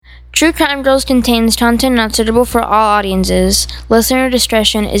True Crime Girls contains content not suitable for all audiences. Listener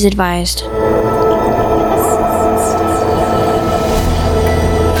discretion is advised.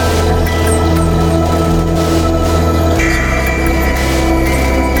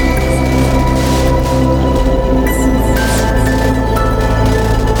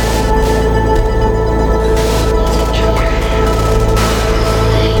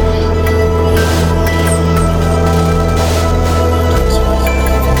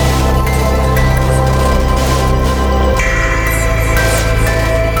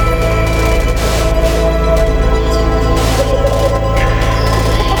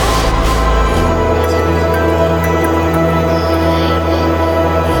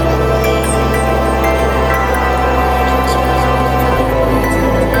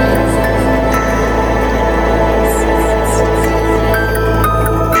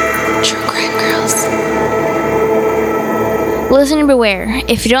 Listener beware.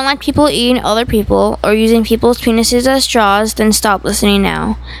 If you don't like people eating other people or using people's penises as straws, then stop listening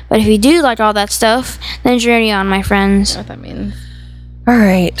now. But if you do like all that stuff, then journey on, my friends. I don't know what that means. All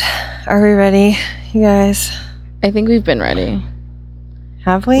right. Are we ready, you guys? I think we've been ready.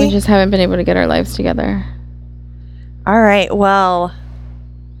 Have we? We just haven't been able to get our lives together. All right. Well,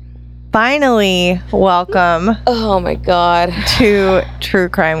 finally, welcome Oh my god. to True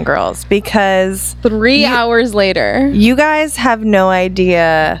Crime Girls, because 3 hours later. you guys have no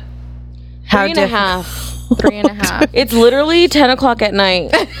idea how 3.5. It's literally 10 o'clock at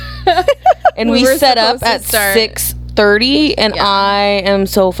night. And we were set up supposed to at start- 6:30, and Yeah. I am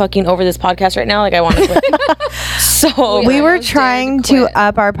so fucking over this podcast right now. Like, I want to quit. So We were almost trying did to quit.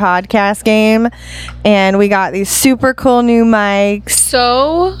 up our podcast game, and we got these super cool new mics.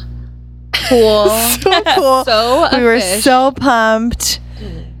 So cool. So cool. So we were official. so pumped.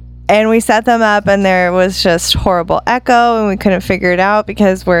 And we set them up, and there was just horrible echo, and we couldn't figure it out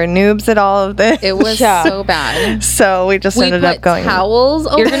because we're noobs at all of this. It was Yeah. so bad. So we just We ended put up going. towels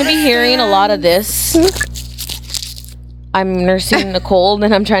over you're going to be hearing a lot of this. I'm nursing a cold,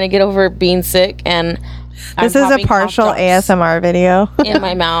 and I'm trying to get over being sick, and This I'm is a popping partial cough drops ASMR video. in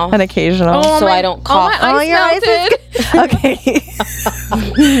my mouth. An occasional. so I don't cough. Oh, my eyes melted. Okay.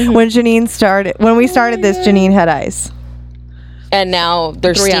 when we started this, Janine had ice. And now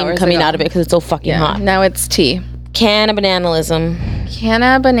there's 3 steam hours coming ago. out of it because it's so fucking Yeah. hot. Now it's tea. Cannibalism.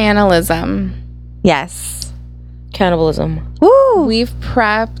 Cannabanalism. Yes. Cannibalism. Woo. We've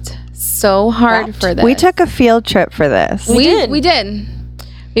prepped so hard for this. We took a field trip for this. We did. We did.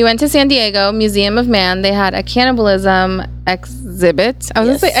 We went to San Diego Museum of Man. They had a cannibalism exhibit. I was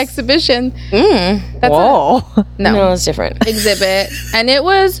gonna say exhibition. That's Whoa. No, it's different. exhibit, and it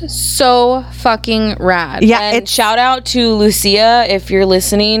was so fucking rad. Yeah, And it's shout out to Lucia if you're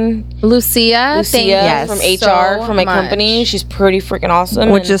listening. Lucia, thank you Yes. from so HR from my much. company. She's pretty freaking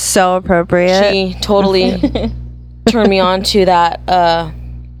awesome. which and is so appropriate. she totally turned me on to that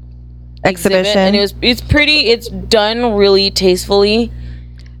Exhibition. and it's pretty. It's done really tastefully.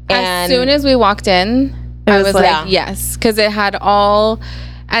 As And soon as we walked in, It I was was like- like, yes, because it had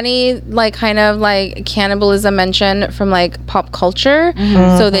any like kind of like cannibalism mention from like pop culture.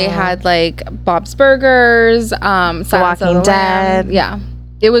 Mm-hmm. So they had like Bob's Burgers, Silence of Walking the Lamb. Dead. Yeah,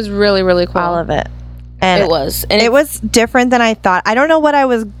 it was really really cool. all of it. And it was, and it was different than I thought. I don't know what I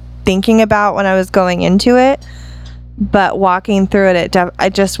was thinking about when I was going into it, but walking through it,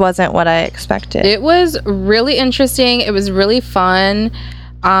 it just wasn't what I expected. It was really interesting. It was really fun.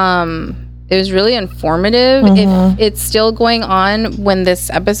 It was really informative. If it's still going on when this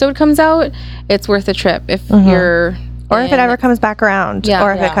episode comes out, it's worth a trip. If you're or if it ever comes back around, Yeah.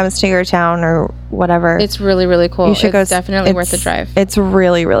 or if it comes to your town or whatever. it's really really cool. You should it's go. definitely worth a drive. It's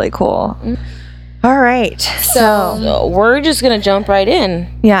really, really cool. All right. so we're just gonna jump right in.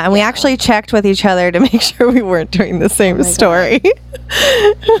 Yeah, and we actually checked with each other to make sure we weren't doing the same story.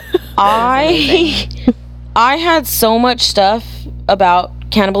 I had so much stuff about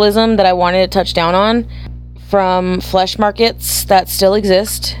cannibalism that I wanted to touch down on, from flesh markets that still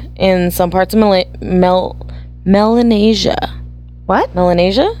exist in some parts of Melanesia. What?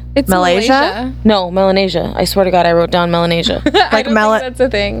 Melanesia? It's Malaysia? No, Melanesia. I swear to God, I wrote down Melanesia. Like that's a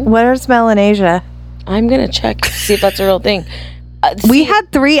thing. What is Melanesia? I'm gonna check to see if that's a real thing. We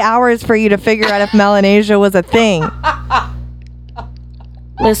had 3 hours for you to figure out if Melanesia was a thing.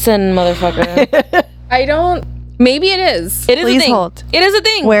 Listen, motherfucker. I don't. Maybe it is. It is Please a thing. hold. It is a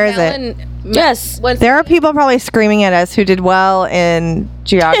thing. Where is it? Yes. What's There are people probably screaming at us who did well in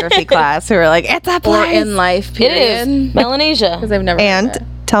geography class who are like, it's a or place. in life It period? is Melanesia. Because I've never. heard And it.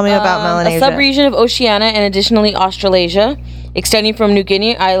 tell me about Melanesia. A sub-region of Oceania and additionally Australasia, extending from New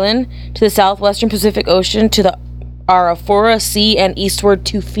Guinea Island to the southwestern Pacific Ocean to the Arafura Sea and eastward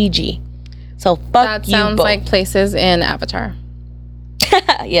to Fiji. So fuck That you sounds both. like places in Avatar.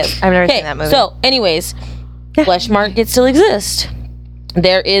 Yes. I've never Okay, seen that movie. So, anyways, flesh markets still exist.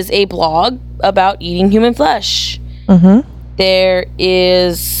 There is a blog about eating human flesh. Mm-hmm. There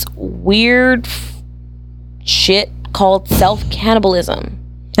is weird shit called self-cannibalism,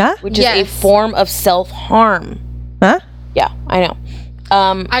 Huh? which is a Yes. form of self-harm. Huh? Yeah, I know.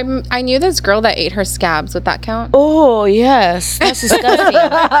 I knew this girl that ate her scabs. Would that count? Oh, yes. That's disgusting.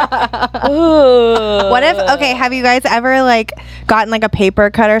 Ooh. What if, okay, have you guys ever like gotten like a paper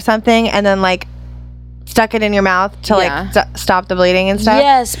cut or something and then like stuck it in your mouth to Yeah. like stop the bleeding and stuff?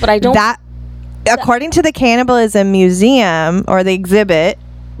 Yes, but I don't. That, according to the Cannibalism Museum or the exhibit,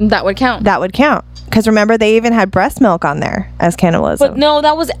 That would count. that would count. Because remember, they even had breast milk on there as cannibalism. But no,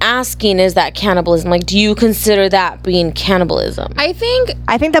 that was asking, is that cannibalism? Like, do you consider that being cannibalism? I think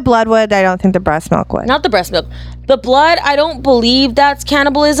I think the blood would. I don't think the breast milk would. Not the breast milk. The blood, I don't believe that's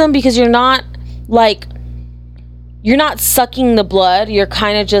cannibalism because you're not, like, you're not sucking the blood. You're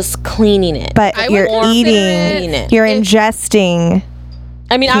kind of just cleaning it. But I would you're consider eating, it you're if- ingesting.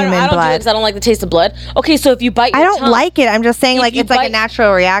 I mean, I human don't do it blood. because I don't like the taste of blood. Okay, so if you bite your I don't tongue, like it. I'm just saying, If like, you it's like a bite-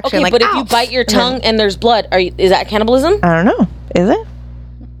 natural reaction. Okay, like, but if ow. you bite your tongue and there's blood, is that cannibalism? I don't know. Is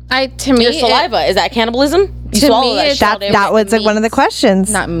it? to me Your saliva, is that cannibalism? You to swallow me, that it's- shit all day. That was like one of the questions.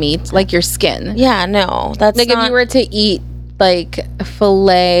 not meat, like your skin. Yeah, no, that's Like not. if you were to eat like a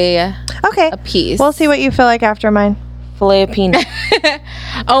fillet Okay. a piece. We'll see what you feel like after mine. filet of peanut.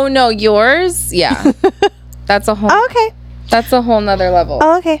 Oh no, yours? Yeah. That's a whole Oh, okay. that's a whole nother level.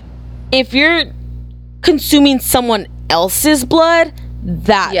 Oh, okay. If you're consuming someone else's blood,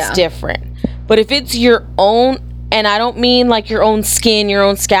 that's Yeah. different. But if it's your own, and I don't mean like your own skin, your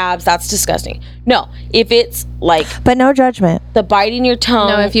own scabs, that's disgusting. No, if it's like But no judgment. the biting your tongue.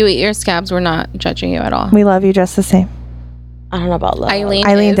 No, if you eat your scabs, we're not judging you at all. We love you just the same. I don't know about love. Eileen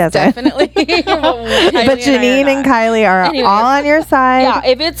is doesn't. Definitely. But Janine and Kylie are Anyways. all on your Yeah, side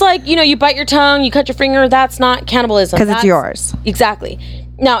if it's like, you know, you bite your tongue, you cut your finger, that's not cannibalism. because it's That's- yours. Exactly.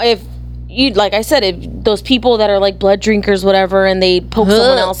 Now, if you, like I said, if those people that are like blood drinkers, whatever, and they poke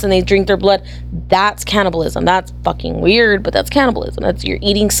someone else and they drink their blood, that's cannibalism. That's fucking weird, but that's cannibalism. That's, you're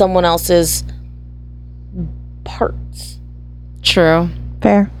eating someone else's parts. True.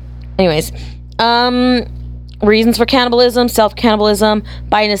 Fair. Anyways, reasons for cannibalism: self-cannibalism,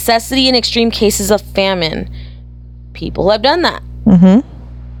 by necessity in extreme cases of famine. People have done that. Mm-hmm. You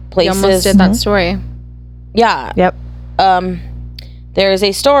Places, almost did that story. yeah. Yep. There is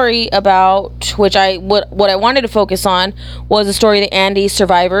a story about which what I wanted to focus on was a story of the Andes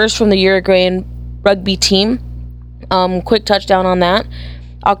survivors from the Uruguayan rugby team. Quick touchdown on that.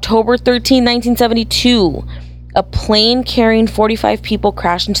 October 13, 1972, a plane carrying 45 people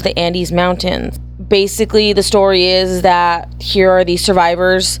crashed into the Andes Mountains. Basically, the story is that here are these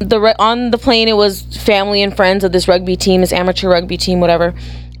survivors. On the plane, it was family and friends of this rugby team, this amateur rugby team, whatever.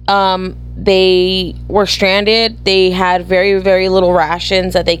 They were stranded. They had very, very little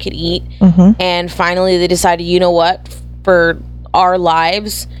rations that they could eat. And finally, they decided, you know what? For our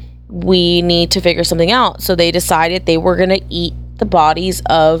lives, we need to figure something out. So they decided they were going to eat the bodies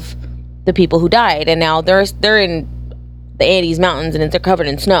of the people who died. And now they're in the Andes Mountains and they're covered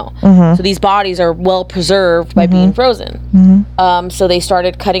in snow. So these bodies are well preserved by being frozen. So they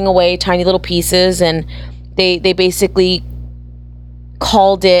started cutting away tiny little pieces, and they basically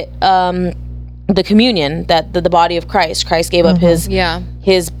called it the communion, that the body of Christ. Christ gave up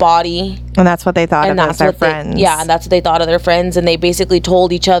his body, And that's what they thought and of as that's their what friends. and that's what they thought of their friends. And they basically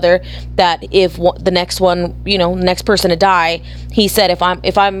told each other that if the next one, next person to die, he said, if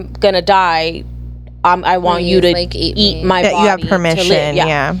I'm gonna die, I want you to like, eat eat me. my That body. you have to permission. live.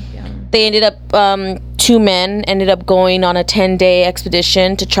 Yeah. They ended up, 2 men ended up going on a 10-day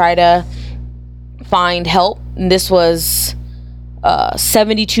expedition to try to find help. And this was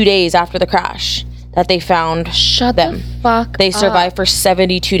 72 days after the crash that they found Shut them. the fuck They up. survived for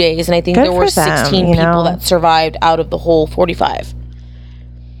 72 days, and I think Good there were for them, 16 you people know? that survived out of the whole 45.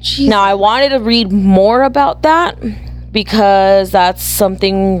 Jesus. Now, I wanted to read more about that because that's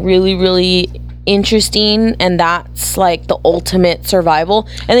something really, really interesting, and that's like the ultimate survival.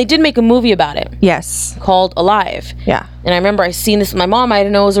 And they did make a movie about it Yes. called Alive. Yeah. And I remember I seen this with my mom. I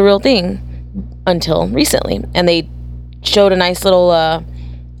didn't know it was a real thing until recently. And they showed a nice little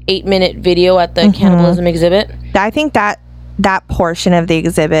 8-minute video at the cannibalism exhibit. I think that portion of the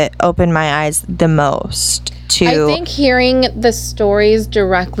exhibit opened my eyes the most to. I think hearing the stories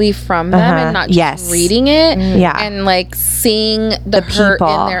directly from them and not just Yes. reading it, Yeah. and like seeing the hurt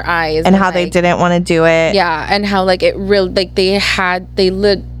people in their eyes, and how they like, didn't want to do it. yeah, and how like it really like they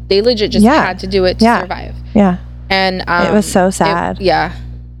legit just Yeah. had to do it to Yeah. survive. Yeah. And it was so sad.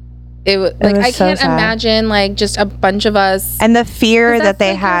 It was like, was I so can't sad. imagine like just a bunch of us. And the fear 'Cause that that's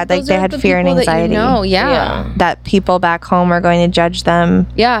they like, had, those like they are had the fear and people that you anxiety. know. Yeah. That people back home are going to judge them.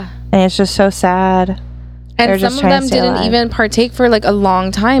 Yeah. And it's just so sad. They're And just some of trying to them stay didn't alive. even partake for like a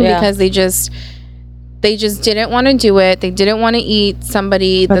long time Yeah. because they just didn't want to do it. They didn't want to eat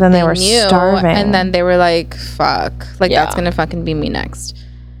somebody But that then they they were knew. starving. And then they were like, fuck. Like Yeah. that's gonna fucking be me next.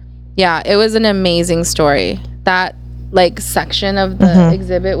 Yeah, it was an amazing story. That like section of the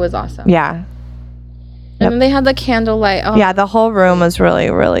exhibit was awesome. Yeah. And then they had the candlelight. Oh Yeah, the whole room was really,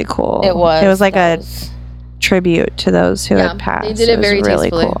 really cool. It was. It was like That a was- tribute to those who Yeah, had passed. they did it was very really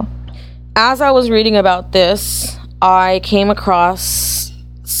tastefully. cool. As I was reading about this, I came across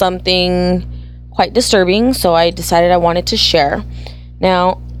something quite disturbing, so I decided I wanted to share.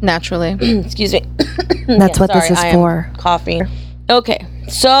 Now, naturally. excuse me. That's what this is I am for. coughing. Okay,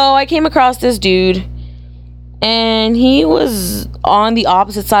 so I came across this dude, and he was on the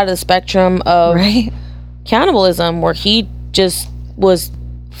opposite side of the spectrum of Right? cannibalism, where he just was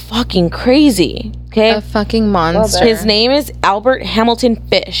fucking crazy. Okay. A fucking monster. His name is Albert Hamilton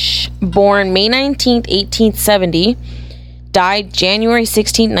Fish, born May 19th, 1870, died January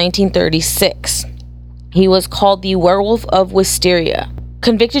 16th, 1936. He was called the Werewolf of Wisteria.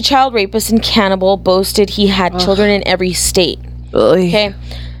 Convicted child rapist and cannibal, boasted he had children in every state. Okay.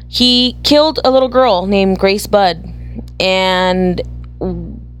 He killed a little girl named Grace Budd, and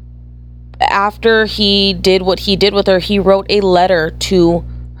after he did what he did with her, he wrote a letter to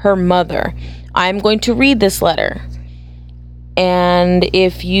her mother. I'm going to read this letter. And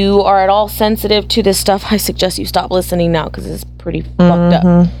if you are at all sensitive to this stuff, I suggest you stop listening now because it's pretty fucked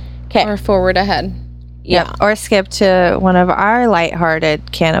up. Okay. Or forward ahead. Yeah. Or skip to one of our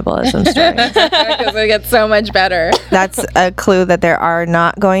lighthearted cannibalism stories. Because it gets so much better. That's a clue that there are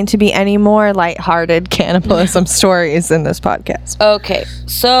not going to be any more lighthearted cannibalism stories in this podcast. Okay.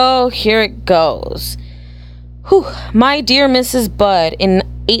 So here it goes. Whew. My dear Mrs. Budd, in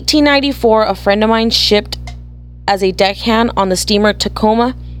 1894, a friend of mine shipped as a deckhand on the steamer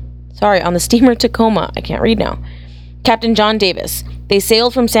Tacoma. I can't read now. Captain John Davis. They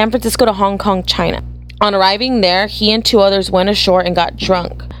sailed from San Francisco to Hong Kong, China. On arriving there, he and two others went ashore and got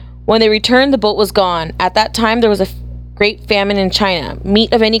drunk. When they returned, the boat was gone. At that time, there was a great famine in China.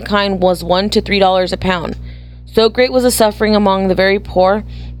 Meat of any kind was $1 to $3 a pound. So great was the suffering among the very poor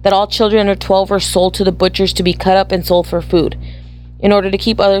that all children under 12 were sold to the butchers to be cut up and sold for food, in order to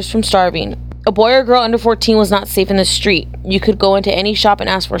keep others from starving. A boy or girl under 14 was not safe in the street. You could go into any shop and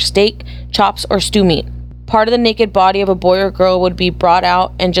ask for steak, chops, or stew meat. Part of the naked body of a boy or girl would be brought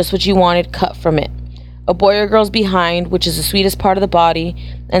out and just what you wanted cut from it. A boy or girl's behind, which is the sweetest part of the body,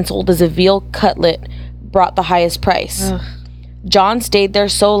 and sold as a veal cutlet, brought the highest price. John stayed there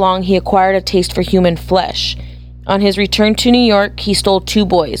so long he acquired a taste for human flesh. On his return to New York, he stole two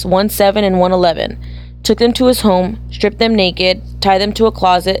boys, one 7 and one 11, took them to his home, stripped them naked, tied them to a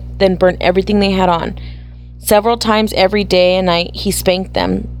closet, then burnt everything they had on. Several times every day and night, he spanked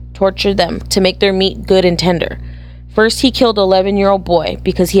them, tortured them to make their meat good and tender. First, he killed an 11-year-old boy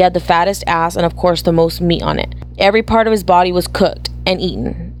because he had the fattest ass and, of course, the most meat on it. Every part of his body was cooked and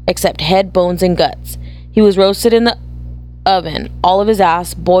eaten, except head, bones, and guts. He was roasted in the oven, all of his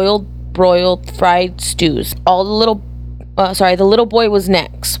ass, boiled, broiled, fried stews. The little boy was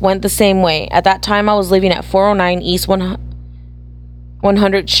next, went the same way. At that time, I was living at 409 East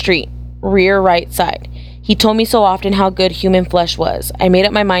 100th Street, rear right side. He told me so often how good human flesh was. I made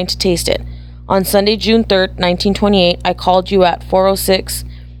up my mind to taste it. On Sunday, June 3rd, 1928, I called you at 406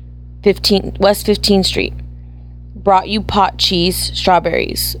 West 15th Street. Brought you pot cheese,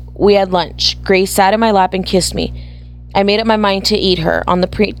 strawberries. We had lunch. Grace sat in my lap and kissed me. I made up my mind to eat her. On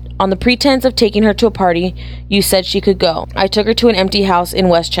the pretense of taking her to a party, you said she could go. I took her to an empty house in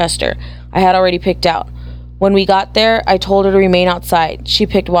Westchester I had already picked out. When we got there, I told her to remain outside. She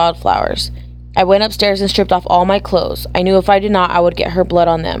picked wildflowers. I went upstairs and stripped off all my clothes. I knew if I did not, I would get her blood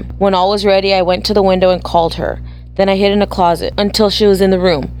on them. When all was ready, I went to the window and called her. Then I hid in a closet until she was in the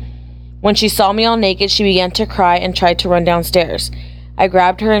room. When she saw me all naked, she began to cry and tried to run downstairs. I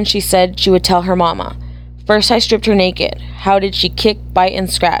grabbed her and she said she would tell her mama. First, I stripped her naked. How did she kick, bite, and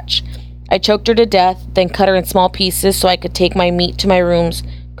scratch? I choked her to death, then cut her in small pieces so I could take my meat to my rooms,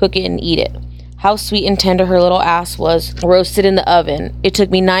 cook it, and eat it. How sweet and tender her little ass was, roasted in the oven. It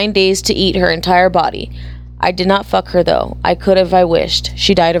took me 9 days to eat her entire body. I did not fuck her, though. I could if I wished.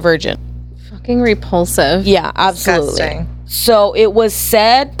 She died a virgin. Fucking repulsive. Yeah, absolutely. Disgusting. So it was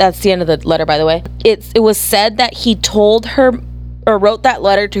said, that's the end of the letter, by the way. It was said that he told her, or wrote that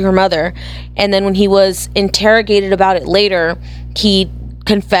letter to her mother, and then when he was interrogated about it later, he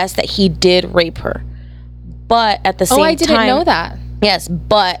confessed that he did rape her. But at the same time... Oh, I didn't know that. Yes,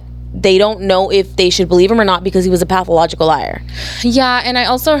 but they don't know if they should believe him or not because he was a pathological liar. Yeah, and I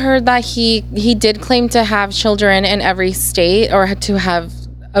also heard that he did claim to have children in every state, or to have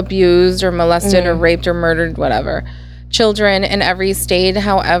abused or molested or raped or murdered, whatever, children in every state.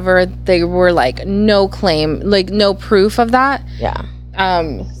 However, they were like no claim, like no proof of that. Yeah.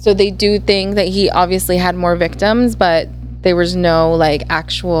 So they do think that he obviously had more victims, but there was no like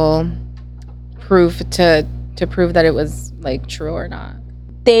actual proof to prove that it was like true or not.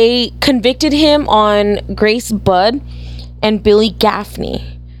 They convicted him on Grace Budd and Billy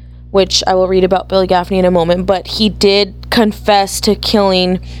Gaffney, which I will read about Billy Gaffney in a moment, but he did confess to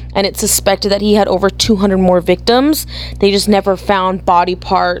killing, and it's suspected that he had over 200 more victims. They just never found body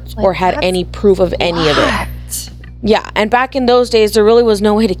parts or had any proof of any of it. Yeah, and back in those days, there really was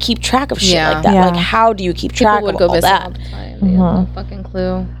no way to keep track of shit like that. Yeah. Like, how do you keep track People would of go all missing that? all the time. They have no fucking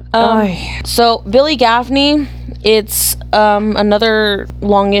clue. So Billy Gaffney, it's another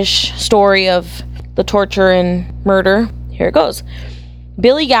longish story of the torture and murder. Here it goes.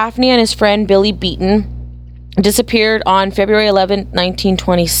 Billy Gaffney and his friend Billy Beaton disappeared on February 11,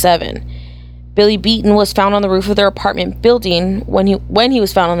 1927. Billy Beaton was found on the roof of their apartment building. When he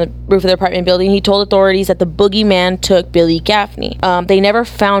was found on the roof of their apartment building, he told authorities that the boogeyman took Billy Gaffney. They never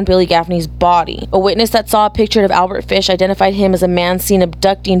found Billy Gaffney's body. A witness that saw a picture of Albert Fish identified him as a man seen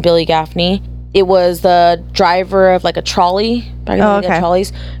abducting Billy Gaffney. It was the driver of like a trolley. Back in the day, they had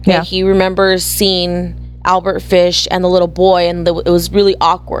trolleys. Okay, Yeah. he remembers seeing Albert Fish and the little boy, and it was really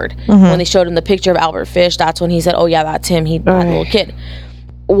awkward when they showed him the picture of Albert Fish. That's when he said, "Oh yeah, that's him. He had a little kid."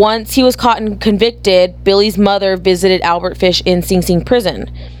 Once he was caught and convicted, Billy's mother visited Albert Fish in Sing Sing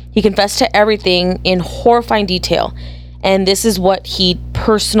prison. He confessed to everything in horrifying detail, and this is what he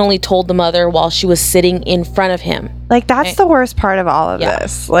personally told the mother while she was sitting in front of him. Like, that's the worst part of all of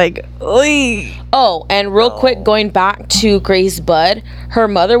this. Like, Oh, and real quick, going back to Grace Budd, her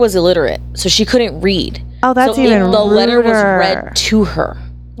mother was illiterate, so she couldn't read. Oh, that's so even the letter was ruder. read to her.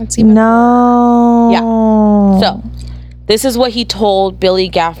 That's even No. Yeah. So, this is what he told Billy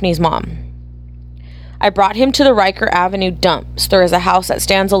Gaffney's mom. I brought him to the Riker Avenue dumps. There is a house that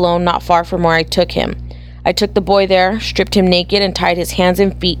stands alone not far from where I took him. I took the boy there, stripped him naked, and tied his hands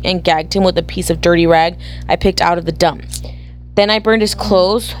and feet and gagged him with a piece of dirty rag I picked out of the dump. Then I burned his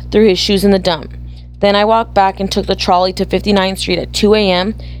clothes, threw his shoes in the dump. Then I walked back and took the trolley to 59th Street at 2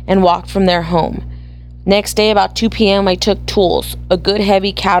 a.m. and walked from there home. Next day, about 2 p.m., I took tools, a good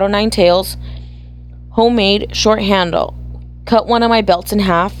heavy cat o' nine tails, homemade short handle, cut one of my belts in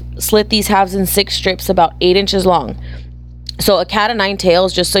half, slit these halves in 6 strips about 8 inches long. So a cat o' nine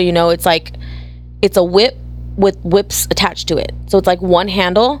tails, just so you know, it's a whip with whips attached to it. So it's like one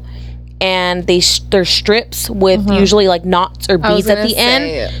handle, and they're strips with usually like knots or beads at the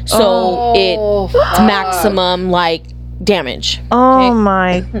end. So it's maximum like damage. Oh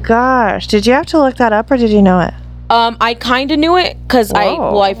my gosh. Did you have to look that up, or did you know it? I kind of knew it because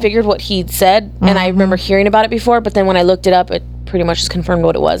I figured what he'd said, and I remember hearing about it before, but then when I looked it up, it pretty much just confirmed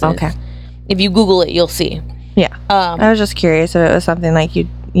what it was. And Okay. if you Google it, you'll see. Yeah. I was just curious if it was something like you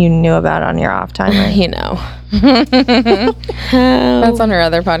knew about on your off time. Right? You know. That's on her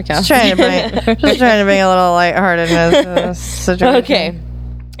other podcast. Just trying to bring a little lightheartedness to this situation. Okay.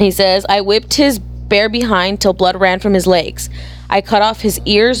 He says, I whipped his bare behind till blood ran from his legs. I cut off his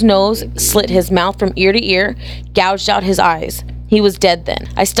ears, nose, slit his mouth from ear to ear, gouged out his eyes. He was dead then.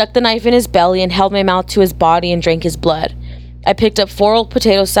 I stuck the knife in his belly and held my mouth to his body and drank his blood. I picked up 4 old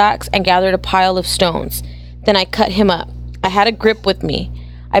potato sacks and gathered a pile of stones. Then I cut him up. I had a grip with me.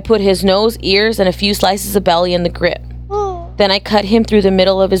 I put his nose, ears, and a few slices of belly in the grip. Then I cut him through the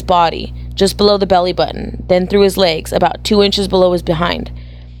middle of his body, just below the belly button, then through his legs, about 2 inches below his behind.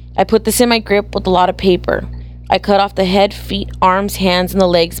 I put this in my grip with a lot of paper. I cut off the head, feet, arms, hands, and the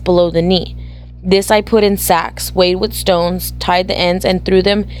legs below the knee. This I put in sacks, weighed with stones, tied the ends, and threw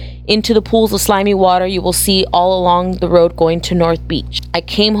them into the pools of slimy water you will see all along the road going to North Beach. I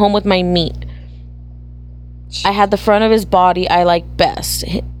came home with my meat. I had the front of his body I liked best,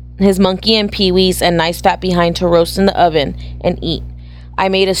 his monkey and peewees and nice fat behind to roast in the oven and eat. I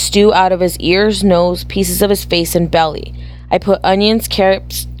made a stew out of his ears, nose, pieces of his face, and belly. I put onions,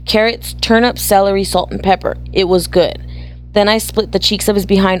 carrots, turnips, celery, salt, and pepper. It was good. Then I split the cheeks of his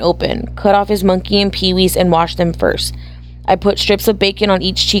behind open, cut off his monkey and peewees, and washed them first. I put strips of bacon on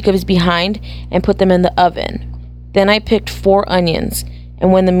each cheek of his behind and put them in the oven. Then I picked 4 onions,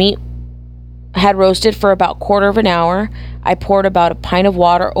 and when the meat had roasted for about 1/4 of an hour, I poured about a pint of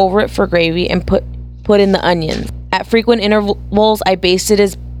water over it for gravy and put in the onions. At frequent intervals, I basted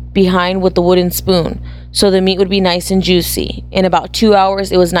his behind with the wooden spoon, so the meat would be nice and juicy. In about 2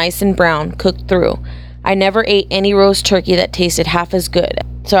 hours, it was nice and brown, cooked through. I never ate any roast turkey that tasted half as good.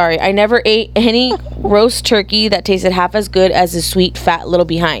 Sorry, I never ate any roast turkey that tasted half as good as his sweet, fat little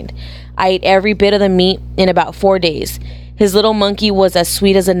behind. I ate every bit of the meat in about 4 days. His little monkey was as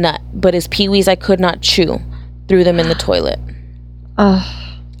sweet as a nut, but his peewees I could not chew. Threw them in the toilet. I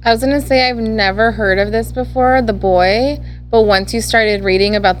was going to say I've never heard of this before, the boy, but once you started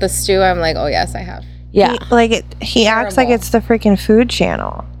reading about the stew, I'm like, oh yes, I have. Yeah. He acts like it's the freaking Food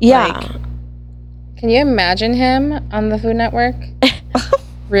Channel. Yeah. Like, can you imagine him on the Food Network?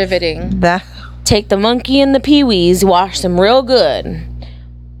 Riveting. that. Take the monkey and the peewees, wash them real good.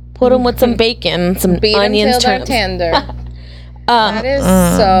 Put them with some bacon, some Beat him onions, till they're turnips. tender. That is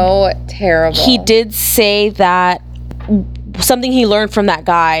so terrible. He did say that something he learned from that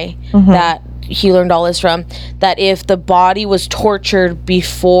guy that he learned all this from, that if the body was tortured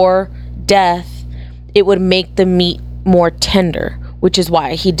before death, it would make the meat more tender, which is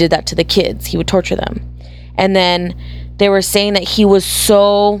why he did that to the kids. He would torture them. And then they were saying that he was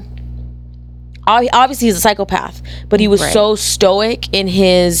so, obviously he's a psychopath, but he was so stoic in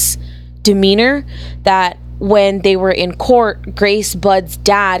his demeanor that when they were in court, Grace Budd's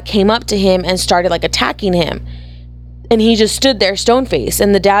dad came up to him and started like attacking him. And he just stood there stone-faced.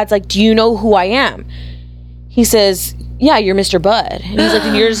 And the dad's like, do you know who I am? He says, yeah, you're Mr. Budd. And he's like,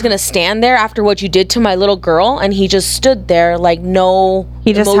 and you're just going to stand there after what you did to my little girl? And he just stood there like no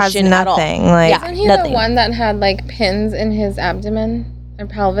He just has emotion at all. nothing. Like, Isn't he nothing. the one that had like pins in his abdomen or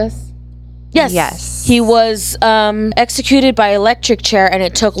pelvis? Yes. Yes. He was executed by electric chair, and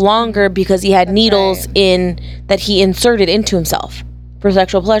it took longer because he had needles in that he inserted into himself for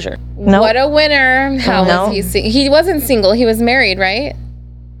sexual pleasure. Nope. What a winner. How No. was he? He wasn't single. He was married, right?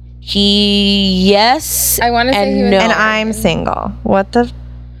 Yes. I want to say and he was. no. and I'm single. What the,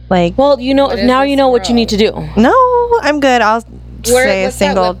 like? Well, you know, What is now this you know what you world? need to do. No, I'm good. I'll say a What's that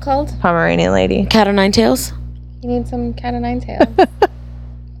single whip called? Pomeranian lady. Cat o' nine tails. You need some cat o' nine tails.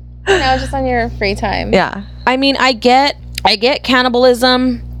 Now, just on your free time. Yeah. I mean, I get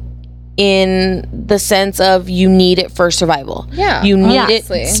cannibalism in the sense of you need it for survival. Yeah, You need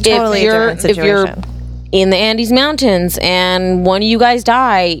obviously. it It's Totally a different if you're situation. in the Andes Mountains and one of you guys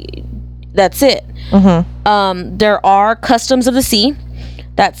die, that's it. There are customs of the sea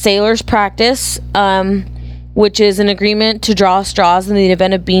that sailors practice, which is an agreement to draw straws in the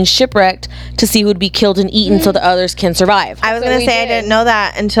event of being shipwrecked to see who would be killed and eaten so the others can survive. I was what gonna we say I did. didn't know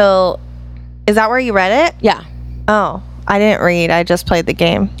that until. Is that where you read it? Yeah. Oh, I didn't read. I just played the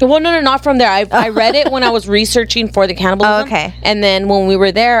game. Well, no, not from there. I read it when I was researching for the cannibalism. Oh, okay. And then when we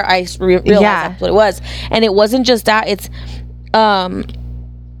were there, I realized Yeah. that's what it was. And it wasn't just that. It's,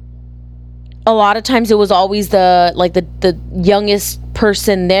 a lot of times it was always the youngest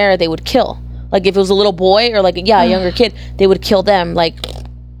person there they would kill. Like if it was a little boy or like a younger kid, they would kill them. Like,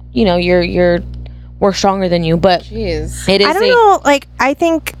 you know, we're stronger than you, but Jeez. it is. I don't know. Like, I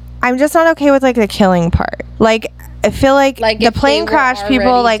think I'm just not okay with like the killing part. Like, I feel like the if plane they were crash people,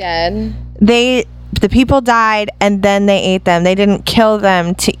 already like dead. the people died and then they ate them. They didn't kill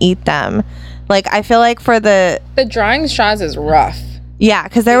them to eat them. Like, I feel like for the drawing straws is rough. yeah,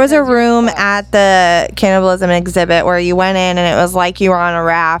 because there was a Because you're room close. at the cannibalism exhibit where you went in and it was like you were on a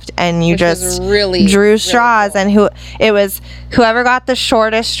raft and you Which was just really, drew really straws cool. and it was whoever got the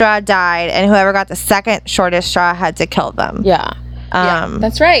shortest straw died and whoever got the second shortest straw had to kill them. Yeah.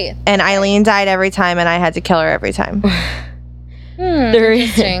 That's right. And Eileen died every time and I had to kill her every time.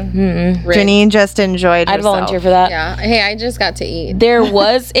 Interesting. Rick. Janine just enjoyed I'd herself. volunteer for that. Yeah. Hey, I just got to eat. There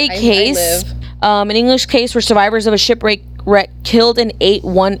was a I case, live. an English case where survivors of a shipwreck killed and ate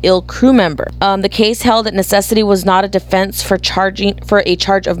one ill crew member. The case held that necessity was not a defense for a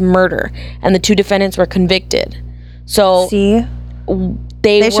charge of murder, and the two defendants were convicted. So See?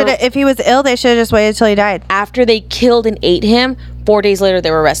 they Should were, have if he was ill, they should have just waited till he died. after they killed and ate him, 4 days later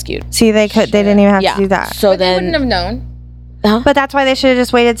they were rescued. See, they didn't even have Yeah. to do that. So But they wouldn't then, have known. But that's why they should have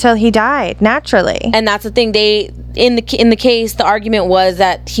just waited till he died naturally. and that's the thing. They in the case, the argument was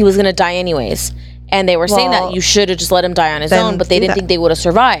that he was going to die anyways, and they were saying Well, that you should have just let him die on his then own, but they do didn't that. think they would have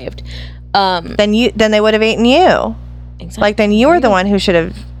survived. Then they would have eaten you. Exactly. Like then you were the one who should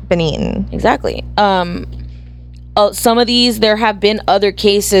have been eaten. Exactly. Some of these, there have been other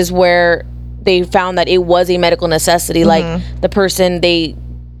cases where they found that it was a medical necessity. Like the person,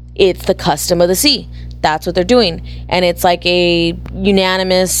 it's the custom of the sea. That's what they're doing. And it's like a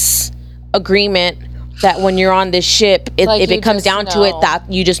unanimous agreement that when you're on this ship, Like if you it comes just down to it, know.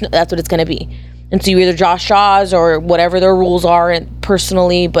 that you just know that's what it's going to be. And so you either draw straws or whatever their rules are and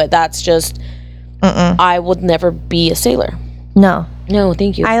personally, but that's just, I would never be a sailor. No. No,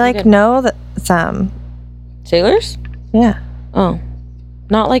 thank you. I like Okay. know that some. Sailors? Yeah. Oh,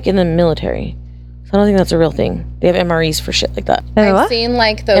 not like in the military. I don't think that's a real thing. They have MREs for shit like that. Wait, I've what? seen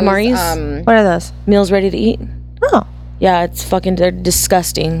like those MREs? What are those? Meals ready to eat. Oh, Yeah, it's fucking, they're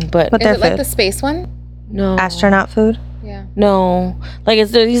disgusting, but What is they're it like food? the space one? no. Astronaut food. Yeah. No. Like,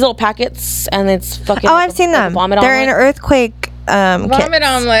 it's these little packets, and it's fucking. Oh, like I've seen like a them. vomit They're in omelet. earthquake Vomit kits.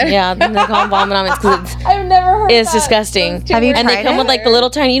 omelet. Yeah, they call them vomit omelets because I've never heard it's that. disgusting. Those two Have you words And they tried come it? with like the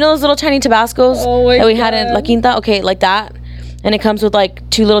little tiny, you know those little tiny Tabascos Oh my that we had in La God. Quinta? Okay, like that. And it comes with like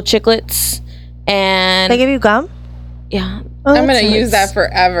 2 little chiclets. And They give you gum? yeah, Oh, I'm that's gonna nice. use that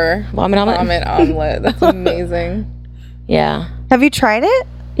forever. vomit omelet. Vomit omelet. That's amazing. Yeah. Have you tried it?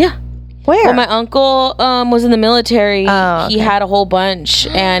 Yeah. Where? When my uncle was in the military, Oh, he okay. had a whole bunch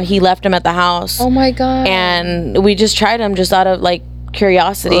and he left them at the house. Oh my god. And we just tried them just out of like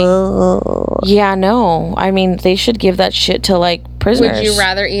curiosity. Ugh. Yeah, no. I mean, they should give that shit to like prisoners. Would you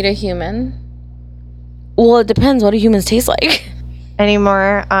rather eat a human? Well, it depends. What do humans taste like? Any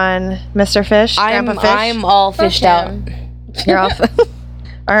more on Mr. Fish? Grandpa Fish? I'm all fished out. him. You're off.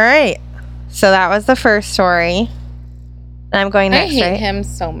 All right. So that was the first story. And I'm going I next, hate right? him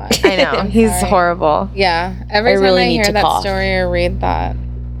so much. I know. I'm He's sorry. horrible. Yeah. Every I time really I need hear to that cough. story or read that.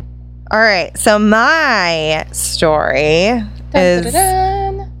 All right. So my story Dun, is,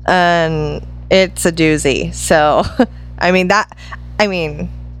 dun, dun. it's a doozy. So, I mean, not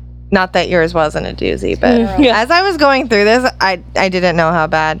that yours wasn't a doozy, but Yeah. as I was going through this, I didn't know how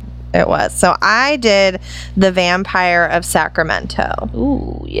bad it was. So I did The Vampire of Sacramento.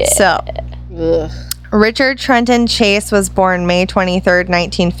 Ooh, yeah. So Ugh. Richard Trenton Chase was born May 23rd,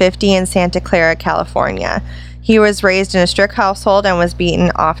 1950 in Santa Clara, California. He was raised in a strict household and was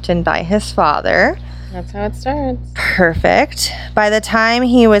beaten often by his father. That's how it starts. Perfect. By the time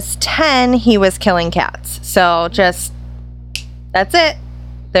he was 10, he was killing cats. So just, that's it.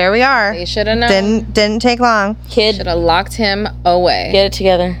 There we are. They should have known. Didn't take long. Kid, Should have locked him away. get it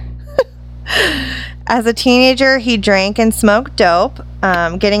together. As a teenager, he drank and smoked dope,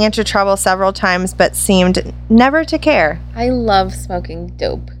 getting into trouble several times, but seemed never to care. I love smoking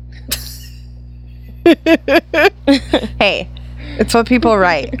dope. Hey, it's what people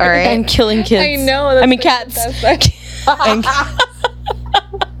write, all right? And killing kids. I know. That's I mean, the cats. best. And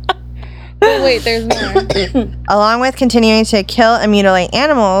Oh, wait, there's more. along with continuing to kill and mutilate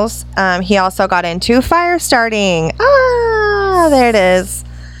animals, he also got into fire starting. Ah, there it is.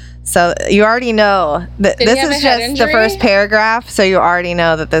 So you already know that Did he this have a is head just the injury? first paragraph, so you already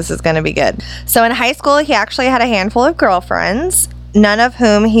know that this is going to be good. So in high school, he actually had a handful of girlfriends, none of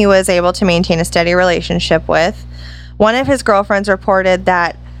whom he was able to maintain a steady relationship with. One of his girlfriends reported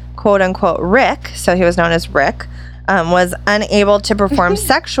that, quote unquote, Rick, so he was known as Rick, was unable to perform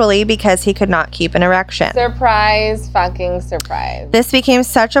sexually because he could not keep an erection. Surprise, fucking surprise. This became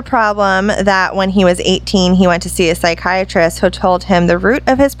such a problem that when he was 18, he went to see a psychiatrist who told him the root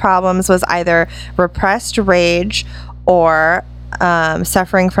of his problems was either repressed rage or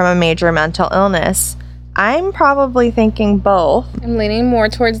suffering from a major mental illness. I'm probably thinking both. I'm leaning more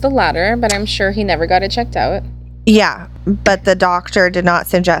towards the latter, but I'm sure he never got it checked out. Yeah, but the doctor did not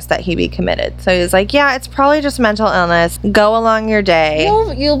suggest that he be committed. So he was like, yeah, it's probably just mental illness. Go along your day.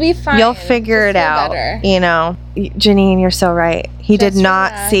 You'll be fine. You'll figure it Just feel out. better. You know, Janine, you're so right. He did Just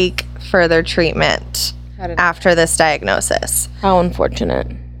not relax. seek further treatment How did after this diagnosis. How unfortunate.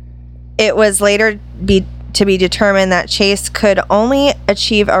 It was later to be determined that Chase could only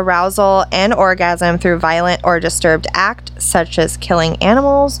achieve arousal and orgasm through violent or disturbed act, such as killing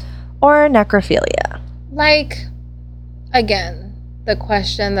animals or necrophilia. Like, again, the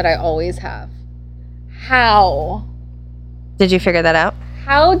question that I always have. How? Did you figure that out?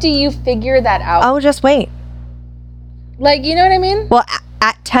 How do you figure that out? Oh, just wait. Like, you know what I mean? Well,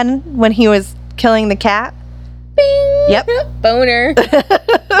 at 10, when he was killing the cat, Bing! Yep. Boner.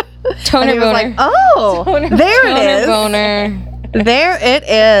 Toner and he was boner. like, oh, Toner there Toner it is. boner. There it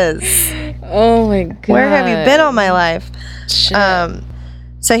is. Oh my god. Where have you been all my life? Shit.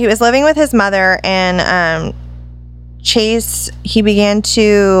 So he was living with his mother, and Chase, he began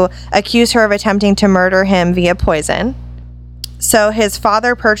to accuse her of attempting to murder him via poison. So his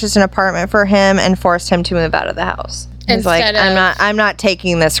father purchased an apartment for him and forced him to move out of the house. He's like, Instead of- I'm not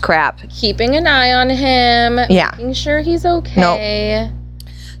taking this crap. Keeping an eye on him. Yeah. Making sure he's okay.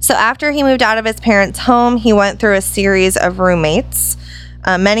 So after he moved out of his parents' home, he went through a series of roommates,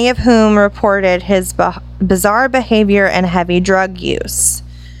 many of whom reported his bizarre behavior and heavy drug use.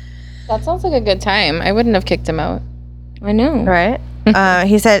 That sounds like a good time. I wouldn't have kicked him out. I know. Right?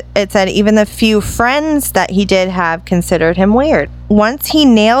 It said even the few friends that he did have considered him weird. Once he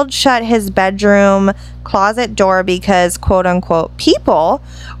nailed shut his bedroom closet door because, quote unquote, people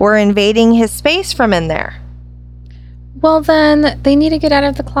were invading his space from in there. Well, then they need to get out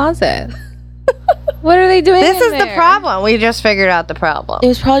of the closet. What are they doing? This in is the there? problem. We just figured out the problem. It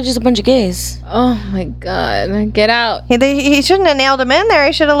was probably just a bunch of gays. Oh my god! Get out! He shouldn't have nailed him in there.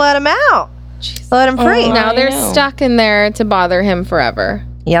 He should have let him out. Let him free. Oh. Now I they're know. stuck in there to bother him forever.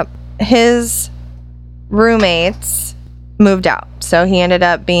 Yep. His roommates moved out. So he ended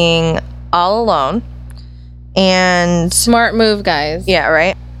up being all alone. And Smart move, guys. yeah,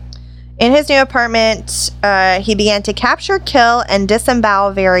 right. In his new apartment, he began to capture, kill, and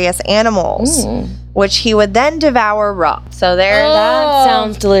disembowel various animals, which he would then devour raw. So there, That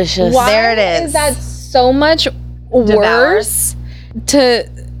sounds delicious. Why There it is. Is that so much worse to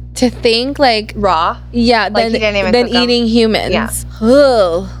think like raw. yeah Like, he didn't even than cook 'em. eating humans? Yeah.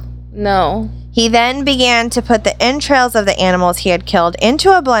 Ugh. No. He then began to put the entrails of the animals he had killed into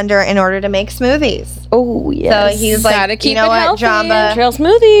a blender in order to make smoothies. Oh, yes. So he's like, Gotta keep you know it what, healthy. Jamba? Trail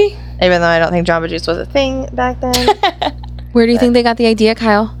smoothie. Even though I don't think Jamba Juice was a thing back then. Where do you think they got the idea,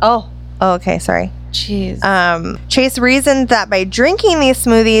 Kyle? Oh, okay, sorry. Jeez. Chase reasoned that by drinking these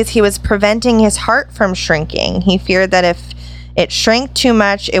smoothies, he was preventing his heart from shrinking. He feared that if it shrank too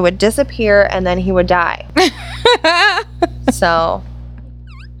much, it would disappear and then he would die. So,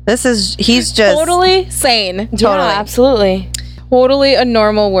 he's just Totally sane. Totally. Yeah, absolutely. Totally a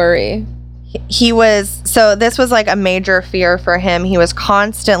normal worry. this was like a major fear for him. He was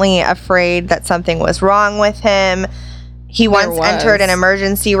constantly afraid that something was wrong with him. He once was. entered an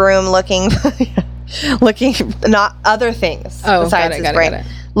emergency room looking not other things Oh, besides got his it. brain.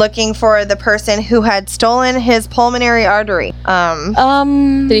 Looking for the person who had stolen his pulmonary artery.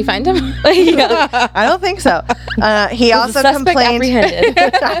 Did he find him? Yeah. I don't think so. He also Suspect complained.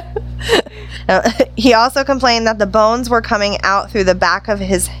 apprehended. He also complained that the bones were coming out through the back of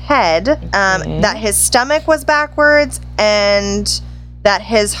his head, that his stomach was backwards, and that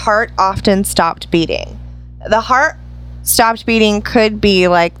his heart often stopped beating. The heart stopped beating could be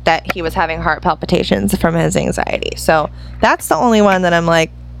like that he was having heart palpitations from his anxiety. So that's the only one that I'm like,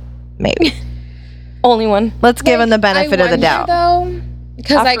 maybe. Only one. Let's give him the benefit of the doubt. Though,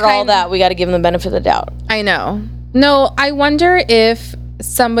 because After all that, we got to give him the benefit of the doubt. I know. No, I wonder if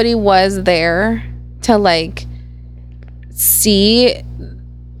somebody was there to like see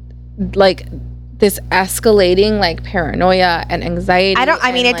like this escalating like paranoia and anxiety.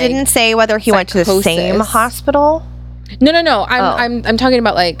 I mean, and, it didn't say whether he went to the same psychosis. hospital. No. I'm talking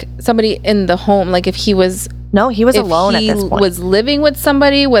about like somebody in the home. Like if he was No, he was if alone at he this point. was living with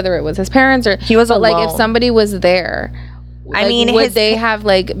somebody, whether it was his parents or He was but like if alone. somebody was there. I like, mean, would his- they have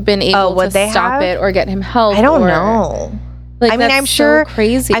like been able would to they stop have? it or get him help? I don't or- know. Like, I mean, that's I'm sure so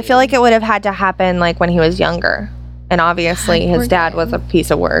crazy. I feel like it would have had to happen like when he was younger. And obviously God, his poor dad guy. was a piece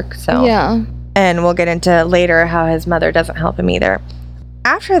of work. So Yeah. And we'll get into later how his mother doesn't help him either.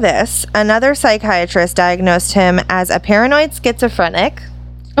 After this, another psychiatrist diagnosed him as a paranoid schizophrenic.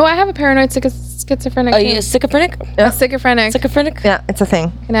 Oh, I have a paranoid schizophrenic. Are too. you a schizophrenic? A schizophrenic. Schizophrenic? Yeah, it's a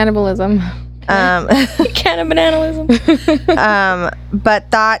thing. Cannibalism. Cannibalism.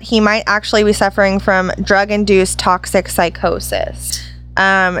 But thought he might actually be suffering from drug-induced toxic psychosis.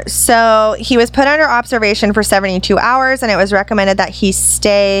 So he was put under observation for 72 hours, and it was recommended that he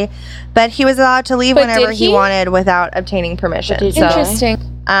stay, but he was allowed to leave But whenever did he he? wanted without obtaining permission. did So, he? Interesting.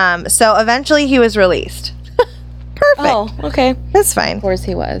 so eventually he was released. Perfect. Oh, okay. That's fine. Of course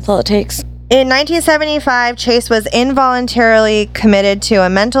he was. That's all it takes. In 1975, Chase was involuntarily committed to a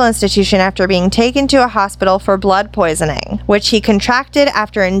mental institution after being taken to a hospital for blood poisoning, which he contracted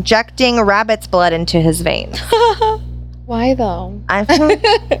after injecting rabbit's blood into his veins. Why though? I-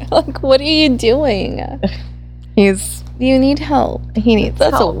 Like, what are you doing? he's You need help. he needs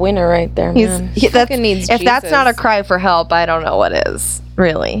That's help. a winner right there, He's man. that's, fucking needs if that's not a Jesus. cry for help, I don't know what is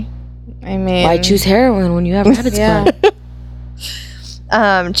really. I mean, Why choose heroin when you have rabbit's Yeah. blood?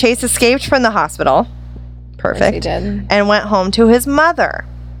 Chase escaped from the hospital. Of course he Perfect. did. And went home to his mother.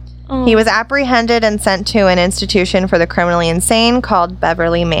 Oh. He was apprehended and sent to an institution for the criminally insane called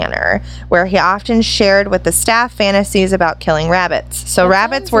Beverly Manor, where he often shared with the staff fantasies about killing rabbits. So That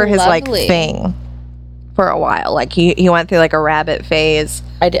rabbits sounds were his like lovely. thing for a while. Like he went through like a rabbit phase.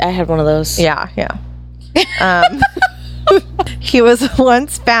 I had one of those. Yeah. He was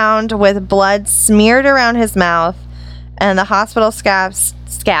once found with blood smeared around his mouth, and the hospital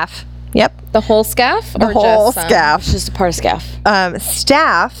scaff. Yep. The whole scaff? The or whole just some? scaff. It's just a part of scaff.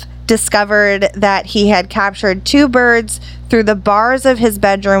 Staff discovered that he had captured 2 birds through the bars of his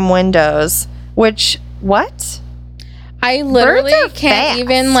bedroom windows, which, what? I literally Birds are can't fast.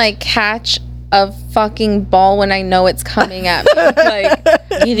 even like catch a fucking ball when I know it's coming at me.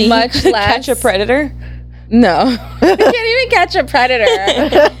 Like, You much could less catch a predator. No. I can't even catch a predator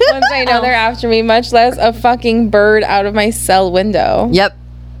once I know they're after me, much less a fucking bird out of my cell window. Yep.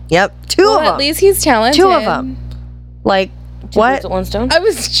 Yep, two of them. At least he's talented. Two of them. Like, Two what? birds with one stone. I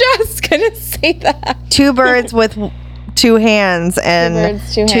was just gonna say that. Two birds with two hands and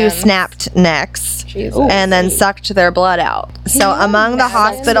birds, two two hands. snapped necks. Jesus. And then sucked their blood out. So among the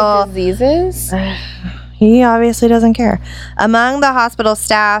hospital... diseases. He obviously doesn't care. Among the hospital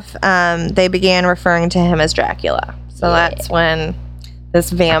staff, they began referring to him as Dracula. So that's when this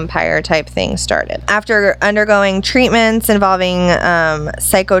vampire type thing started. After undergoing treatments involving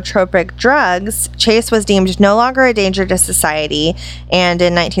psychotropic drugs, Chase was deemed no longer a danger to society. And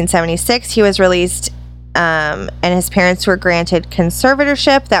in 1976, he was released, and his parents were granted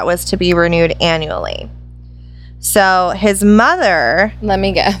conservatorship that was to be renewed annually. So his mother... Let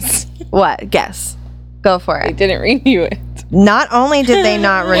me guess. What? Guess. Go for I it. didn't renew it. Not only did they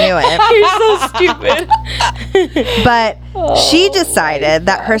not renew it, You're so stupid. but she decided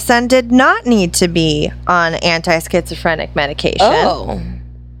that her son did not need to be on anti-schizophrenic medication. Oh.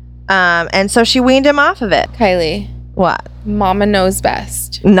 And so she weaned him off of it. Kylie, What? Mama knows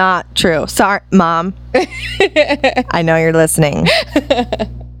best. Not true. Sorry, Mom. I know you're listening.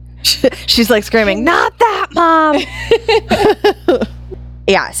 She's like screaming, "Not that, Mom!"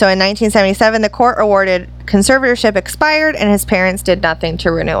 Yeah, so in 1977, the court awarded conservatorship expired and his parents did nothing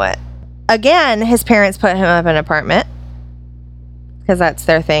to renew it. Again, his parents put him up in an apartment because that's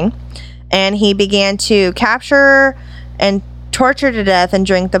their thing. And he began to capture and torture to death and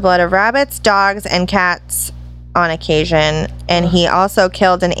drink the blood of rabbits, dogs, and cats on occasion. And he also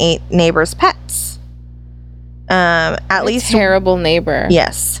killed and ate neighbors' pets. At least... Terrible neighbor.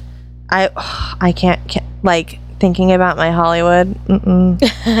 Yes. I can't like... Thinking about my Hollywood.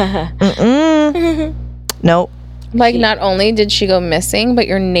 Nope. Like, not only did she go missing, but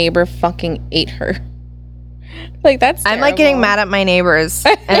your neighbor fucking ate her. Like, that's terrible. I'm like getting mad at my neighbors.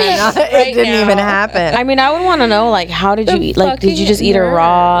 And it didn't even happen. I mean, I would want to know, like, how did you eat? Like, did you just eat her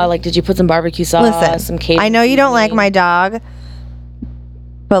raw? Like, did you put some barbecue sauce, Listen, some Cajun I know you don't like seasoning? my dog,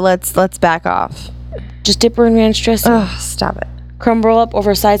 but let's back off. Just dip her in ranch dressing. Ugh, stop it. Crumb roll up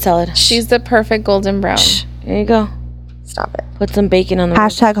over a side salad. She's the perfect golden brown. There you go. Stop it. Put some bacon on the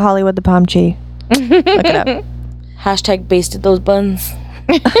Hashtag Hollywood the Pomchi. Look it up. Hashtag basted those buns.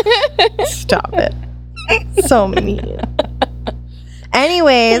 Stop it. So mean.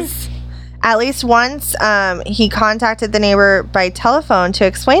 Anyways, at least once he contacted the neighbor by telephone to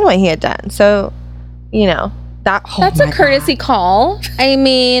explain what he had done. So, you know, That's a courtesy call. I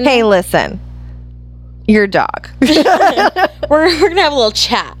mean, Hey, listen. Your dog. We're gonna have a little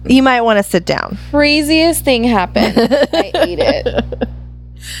chat. You might want to sit down. craziest thing happened. I ate it.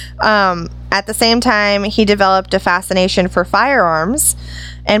 At the same time, he developed a fascination for firearms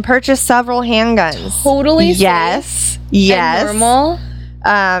and purchased several handguns. Totally Yes. and Yes. normal.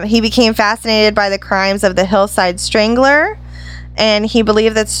 He became fascinated by the crimes of the Hillside Strangler, and he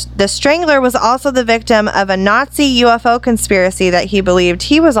believed that the Strangler was also the victim of a Nazi UFO conspiracy that he believed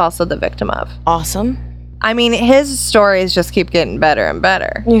he was also the victim of. Awesome. I mean, his stories just keep getting better and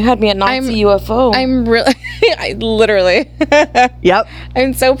better. You had me at Nazi UFO. I'm really, I literally, Yep,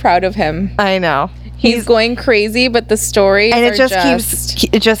 I'm so proud of him. I know. He's going crazy, but the stories And are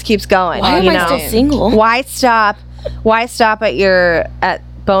it just keeps going. Why am you I know? still single? Why stop at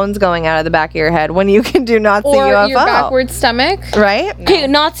bones going out of the back of your head when you can do Nazi or UFO? your backward stomach. Right? Okay,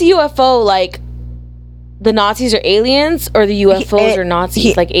 Nazi UFO, like the Nazis are aliens, or the UFOs are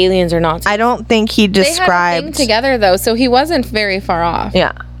Nazis, like aliens are Nazis. I don't think he They had a thing described. together though, so he wasn't very far off.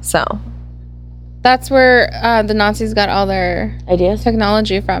 Yeah, so. That's where the Nazis got all their Ideas.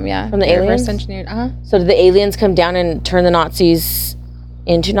 technology from. Yeah, From the They aliens? reverse engineered. So did the aliens come down and turn the Nazis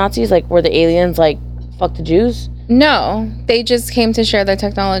into Nazis? Like were the aliens like fuck the Jews No, they just came to share their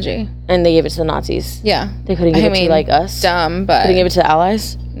technology. and they gave it to the Nazis? Yeah, They couldn't give it to like us. dumb, but Couldn't give it to the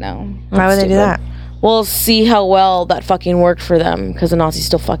Allies. no. Why would they do that? We'll see how well that fucking worked for them because the Nazis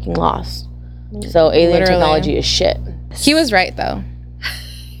still fucking lost. So alien Literally. technology is shit. He was right though.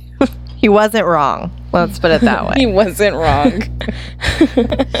 He wasn't wrong. Let's put it that He way. wasn't wrong.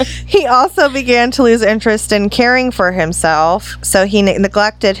 He also began to lose interest in caring for himself, so he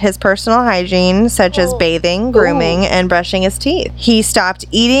neglected his personal hygiene, such as bathing, grooming, and brushing his teeth. He stopped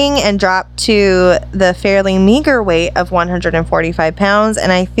eating and dropped to the fairly meager weight of 145 pounds,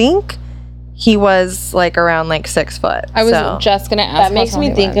 and I think he was like around like 6 foot. I was so. just gonna ask. That makes how me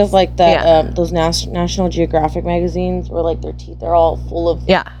tall he think was. of like that Yeah. those National Geographic magazines where like their teeth are all full of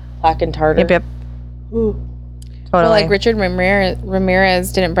Yeah. plaque and tartar. Yep. Well, Totally. like Richard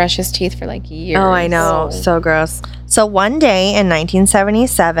Ramirez didn't brush his teeth for like years. Oh, I know. So gross. So one day in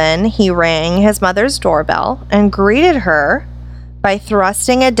 1977, he rang his mother's doorbell and greeted her by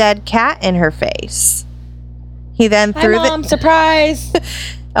thrusting a dead cat in her face. He then Hi, Mom, surprise.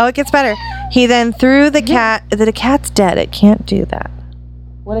 Oh, it gets better. He then threw the cat. The cat's dead. It can't do that.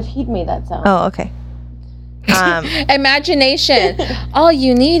 What if he'd made that sound? Oh, okay. Imagination. All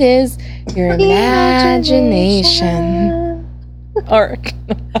you need is your imagination. Or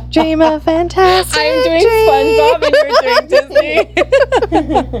Dream of fantastic. I'm doing SpongeBob and you're doing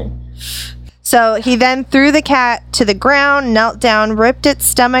Disney. So he then threw the cat to the ground, knelt down, ripped its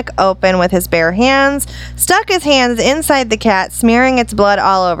stomach open with his bare hands, stuck his hands inside the cat, smearing its blood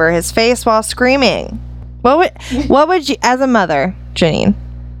all over his face while screaming. What would you, as a mother, Janine,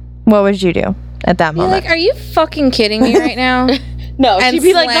 what would you do at that moment? Like, are you fucking kidding me right now? No, And she'd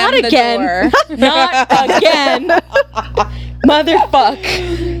be like, slam not the again. door. Not again.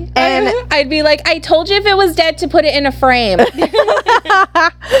 Motherfuck. And I'd be like, I told you if it was dead to put it in a frame.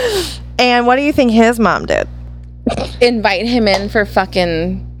 and what do you think his mom did? Invite him in for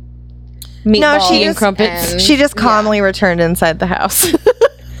fucking meatballs. No, she and crumpets. She just calmly returned inside the house.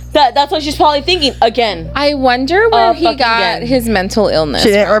 That's what she's probably thinking. Again. I wonder where he fucking got again. his mental illness She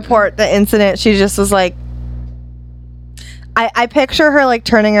didn't from. report the incident. She just was like, I picture her like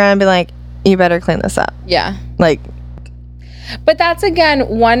turning around and being like, you better clean this up. Yeah. Like, But that's again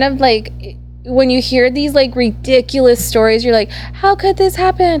one of like when you hear these like ridiculous stories, you're like, how could this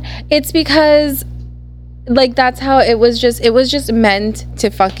happen? It's because like that's how it was just meant to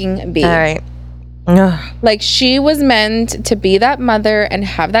fucking be. all right. Ugh. Like she was meant to be that mother and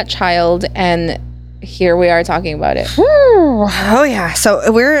have that child, and here we are talking about it. Oh yeah.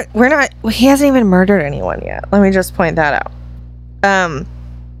 So we're not. He hasn't even murdered anyone yet. Let me just point that out.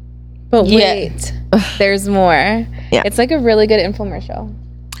 But Yeah. wait, there's more. Yeah. It's like a really good infomercial.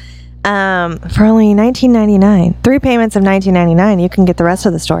 For only $19.99, 3 payments of $19.99, you can get the rest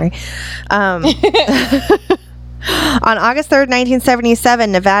of the story. On August 3rd,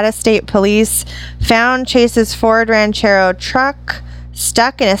 1977, Nevada State Police found Chase's Ford Ranchero truck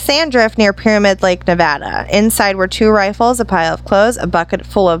stuck in a sand drift near Pyramid Lake, Nevada. Inside were 2 rifles, a pile of clothes, a bucket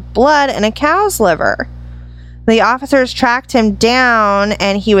full of blood, and a cow's liver. The officers tracked him down,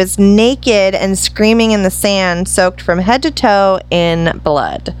 and he was naked and screaming in the sand, soaked from head to toe in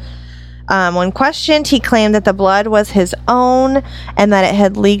blood. When questioned, he claimed that the blood was his own and that it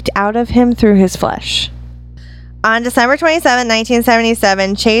had leaked out of him through his flesh. On December 27,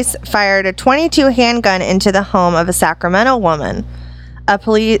 1977, Chase fired a .22 handgun into the home of a Sacramento woman.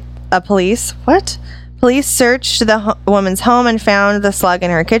 Police searched the woman's home and found the slug in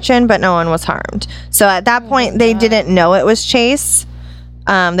her kitchen, but no one was harmed. So at that point, they didn't know it was Chase.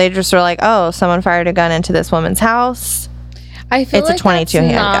 They just were like, oh, someone fired a gun into this woman's house. I feel It's a like 22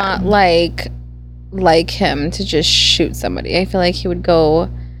 that's handgun. not like him to just shoot somebody. I feel like he would go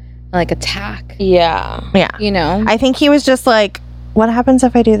like attack. Yeah. Yeah. You know? I think he was just like, what happens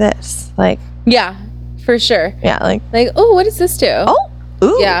if I do this? Like, Yeah, for sure. yeah, like, Like, oh, what does this do? oh,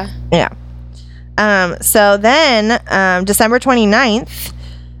 ooh. Yeah. Yeah. So then, December 29th,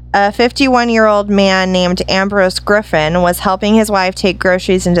 a 51-year-old man named Ambrose Griffin was helping his wife take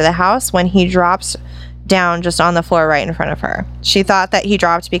groceries into the house when he drops down just on the floor right in front of her. She thought that he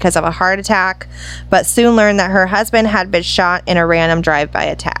dropped because of a heart attack, but soon learned that her husband had been shot in a random drive-by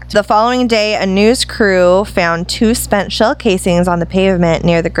attack. The following day, a news crew found 2 spent shell casings on the pavement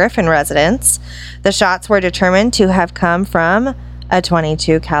near the Griffin residence. The shots were determined to have come from a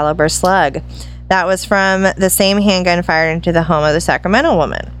 .22 caliber slug. That was from the same handgun fired into the home of the Sacramento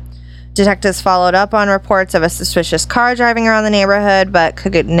woman. Detectives followed up on reports of a suspicious car driving around the neighborhood, but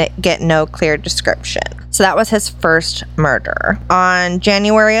could get no clear description. So that was his first murder. On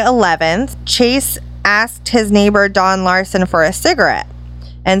January 11th, Chase asked his neighbor Dawn Larson for a cigarette.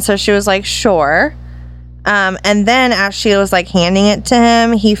 And so she was like, sure. And then as she was like handing it to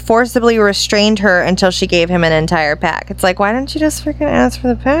him, he forcibly restrained her until she gave him an entire pack. It's like, why didn't you just freaking ask for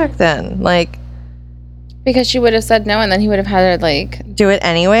the pack then? Like, Because she would have said no, and then he would have had her like do it be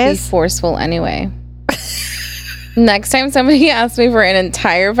anyways? forceful anyway. Next time somebody asks me for an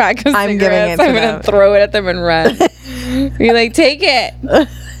entire pack of I'm giving it cigarettes, to I'm gonna them. throw it at them and run. Be like, take it,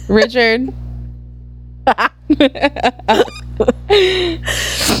 Richard.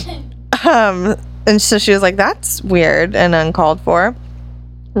 And so she was like, that's weird and uncalled for.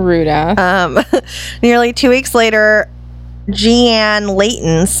 Rude ass. Nearly 2 weeks later, Jeanne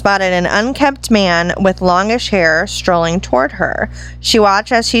Layton spotted an unkempt man with longish hair strolling toward her. She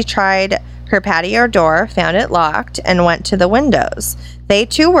watched as he tried her patio door, found it locked, and went to the windows. They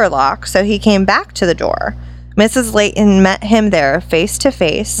too were locked, so he came back to the door. Mrs. Layton met him there face to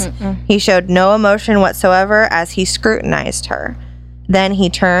face. He showed no emotion whatsoever as he scrutinized her. Then he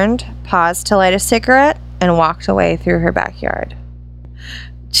turned, paused to light a cigarette, and walked away through her backyard.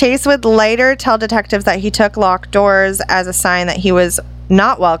 Chase would later tell detectives that he took locked doors as a sign that he was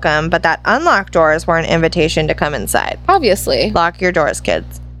not welcome, but that unlocked doors were an invitation to come inside. Obviously. Lock your doors,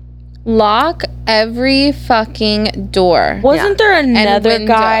 kids. Lock every fucking door. Wasn't there another window.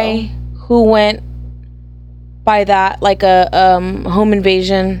 guy who went by that, like a home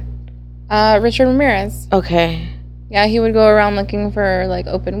invasion? Richard Ramirez. Okay. Yeah, he would go around looking for like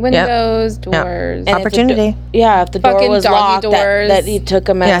open windows, doors. And Opportunity. If the door Fucking was doggy locked, doors. that he took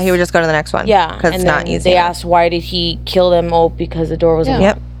him as... Yeah, he would just go to the next one. Yeah. Because it's not easy. They asked, why did he kill them? Oh, because the door was Yeah. locked.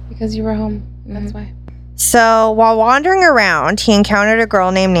 Yep. Because you were home. That's why. So while wandering around, he encountered a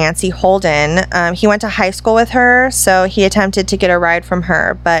girl named Nancy Holden. He went to high school with her, so he attempted to get a ride from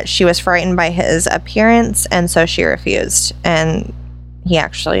her, but she was frightened by his appearance, and so she refused. And he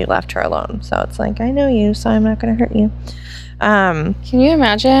actually left her alone. So it's like, I know you, so I'm not going to hurt you. Can you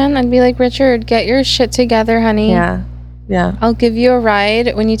imagine? I'd be like, Richard, get your shit together, honey. Yeah. Yeah. I'll give you a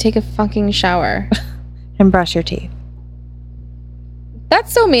ride when you take a fucking shower. And brush your teeth.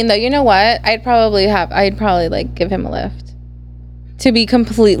 That's so mean, though. You know what? I'd probably like give him a lift. To be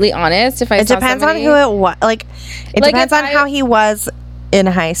completely honest, if I It saw depends somebody, on who it was. Like, it Like, depends if on I- how he was in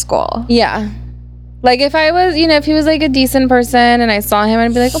high school. Yeah. Like if I was, if he was like a decent person and I saw him,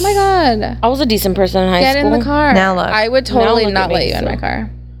 I'd be like, oh my God, I was a decent person in high get school. in the car. Now look. I would totally Now look not at me, let you in so- my car.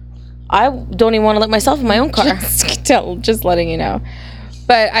 I don't even want to let myself in my own car. Just letting you know.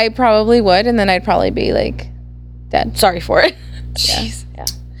 But I probably would, and then I'd probably be like dead. Sorry for it. Jeez.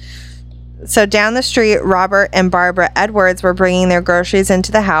 So down the street, Robert and Barbara Edwards were bringing their groceries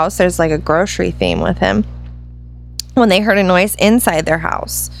into the house. There's like a grocery theme with him. When they heard a noise inside their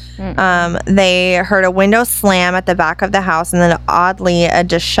house, they heard a window slam at the back of the house, and then oddly, a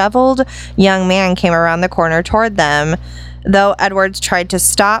disheveled young man came around the corner toward them. Though Edwards tried to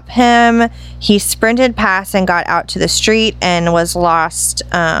stop him, he sprinted past and got out to the street and was lost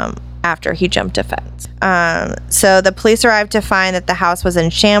after he jumped a fence. So the police arrived to find that the house was in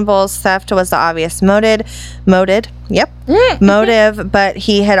shambles. Theft was the obvious motive, but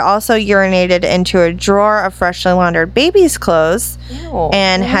he had also urinated into a drawer of freshly laundered baby's clothes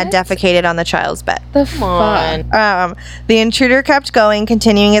and had defecated on the child's bed. The Come on. The intruder kept going,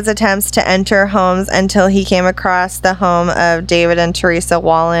 continuing his attempts to enter homes until he came across the home of David and Teresa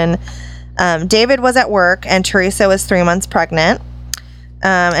Wallen. David was at work and Teresa was 3 months pregnant.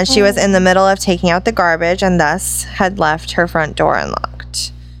 And she was in the middle of taking out the garbage and thus had left her front door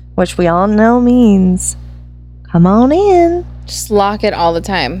unlocked, which we all know means come on in. Just lock it all the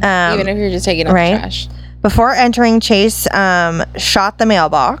time, even if you're just taking out right. the trash. Before entering, Chase shot the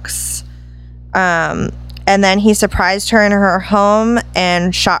mailbox, and then he surprised her in her home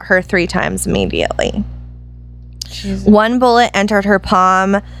and shot her 3 times immediately. Jesus. One bullet entered her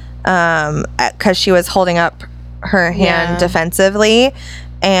palm because she was holding up her hand defensively,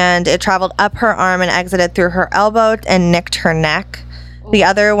 and it traveled up her arm and exited through her elbow and nicked her neck. The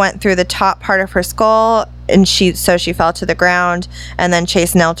other went through the top part of her skull, and she fell to the ground, and then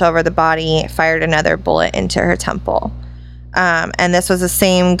Chase knelt over the body, fired another bullet into her temple. And this was the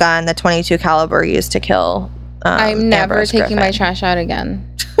same gun, the .22 caliber, used to kill I'm never Ambrose taking my Griffin. trash out again.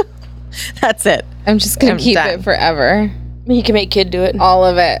 That's it. I'm just gonna keep done. it forever. He can make Kid do it. All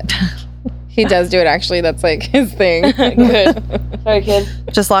of it. He does do it, actually. That's like his thing. Good. Sorry, Kid.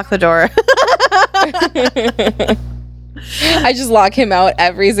 Just lock the door. I just lock him out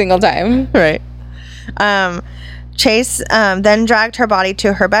every single time. Right. Chase then dragged her body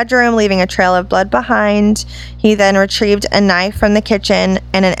to her bedroom, leaving a trail of blood behind. He then retrieved a knife from the kitchen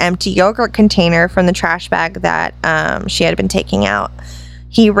and an empty yogurt container from the trash bag that she had been taking out.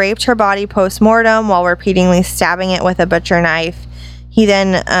 He raped her body post-mortem while repeatedly stabbing it with a butcher knife. He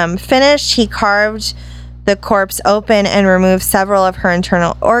then finished. He carved the corpse open and removed several of her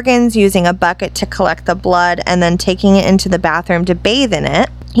internal organs using a bucket to collect the blood and then taking it into the bathroom to bathe in it.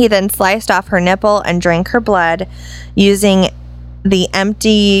 He then sliced off her nipple and drank her blood using the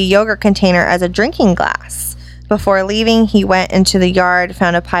empty yogurt container as a drinking glass. Before leaving, he went into the yard,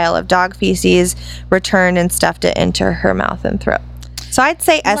 found a pile of dog feces, returned and stuffed it into her mouth and throat. So I'd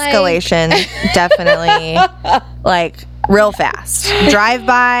say escalation, definitely, like, real fast. Drive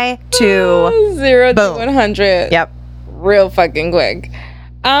by to 0 boom. to 100. Yep. Real fucking quick.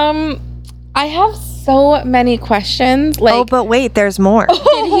 I have so many questions. Like, Oh, but wait, there's more.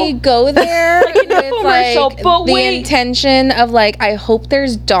 did he go there with infomercial, like but the wait. intention of like, I hope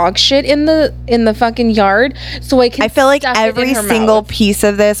there's dog shit in the fucking yard so I can I feel like stuff it in every her single mouth. piece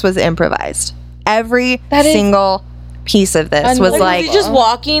of this was improvised. Every That is single piece of this was unbelievable. like, He's just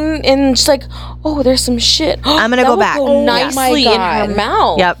walking and just like, oh, there's some shit. I'm gonna That go would back. Go Oh my nicely in God. her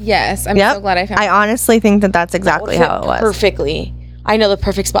mouth. yep. Yes, I'm Yep. so glad I found I honestly think that that's exactly Fit how it was. perfectly. I know the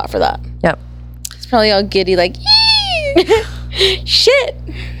perfect spot for that. Yep. It's probably all giddy like, "Yee!" Shit.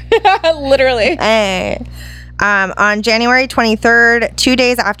 Literally. Hey. On January 23rd, 2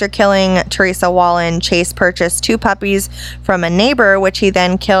 days after killing Teresa Wallin, Chase purchased 2 puppies from a neighbor, which he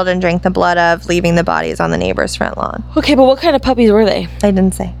then killed and drank the blood of, leaving the bodies on the neighbor's front lawn. Okay, but what kind of puppies were they? I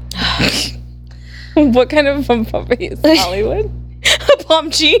didn't say. What kind of puppies? Hollywood?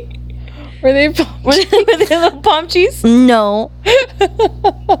 Pomchi? Were they Were they little Pomchis? No.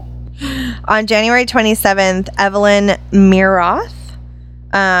 On January 27th, Evelyn Miroth,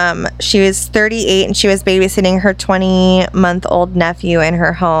 she was 38 and she was babysitting her 20-month-old nephew in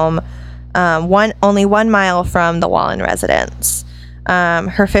her home, only 1 mile from the Wallin residence.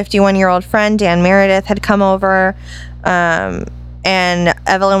 Her 51-year-old friend, Dan Meredith, had come over, and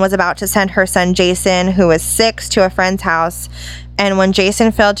Evelyn was about to send her son Jason, who was 6, to a friend's house. And when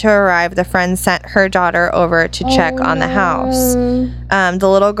Jason failed to arrive, the friend sent her daughter over to check on the house. The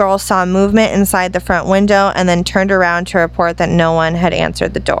little girl saw movement inside the front window and then turned around to report that no one had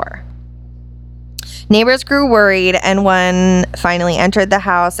answered the door. Neighbors grew worried, and one finally entered the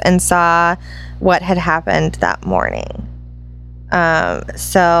house and saw what had happened that morning.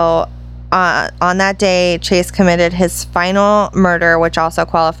 So on that day, Chase committed his final murder, which also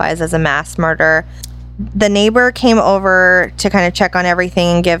qualifies as a mass murder. The neighbor came over to kind of check on everything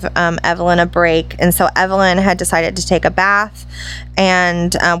and give Evelyn a break. And so Evelyn had decided to take a bath,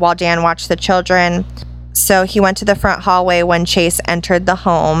 and while Dan watched the children. So he went to the front hallway when Chase entered the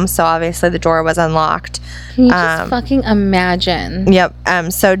home. So obviously the door was unlocked. Can you just fucking imagine? Yep.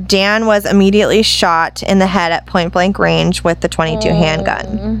 So Dan was immediately shot in the head at point blank range with the .22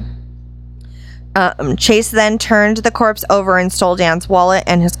 handgun. Chase then turned the corpse over and stole Dan's wallet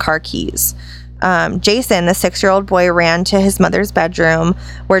and his car keys. Jason, the 6-year-old boy, ran to his mother's bedroom,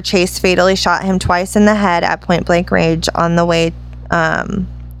 where Chase fatally shot him twice in the head at point blank range. On the way to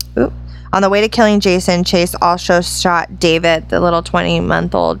killing Jason, Chase also shot David, the little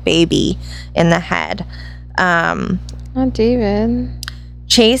 20-month-old baby, in the head. Not David.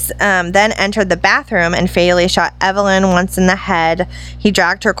 Chase then entered the bathroom and fatally shot Evelyn once in the head. He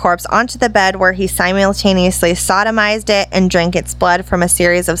dragged her corpse onto the bed, where he simultaneously sodomized it and drank its blood from a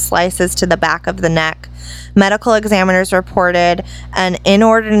series of slices to the back of the neck. Medical examiners reported an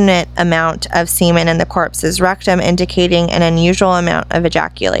inordinate amount of semen in the corpse's rectum, indicating an unusual amount of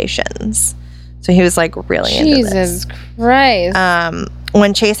ejaculations. So he was like really into this. Jesus Christ.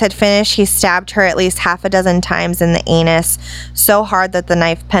 When Chase had finished, he stabbed her at least half a dozen times in the anus, so hard that the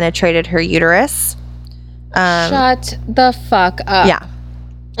knife penetrated her uterus. Shut the fuck up. Yeah.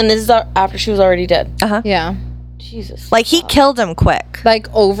 And this is after she was already dead. Yeah. Jesus. Like, he killed him quick. Like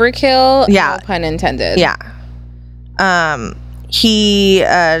overkill. Yeah. No pun intended. Yeah. He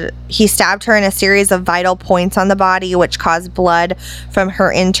stabbed her in a series of vital points on the body, which caused blood from her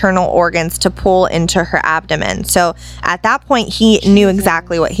internal organs to pool into her abdomen. So at that point, he knew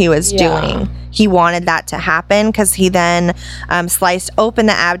exactly what he was doing. He wanted that to happen, because he then sliced open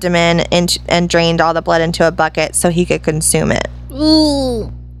the abdomen and drained all the blood into a bucket so he could consume it.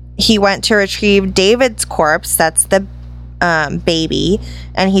 Ooh. He went to retrieve David's corpse, that's the baby,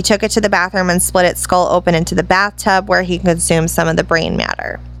 and he took it to the bathroom and split its skull open into the bathtub, where he consumed some of the brain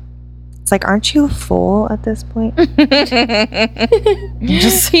matter. It's like, aren't you a fool at this point? He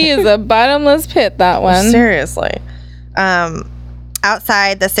is a bottomless pit, that one. Seriously.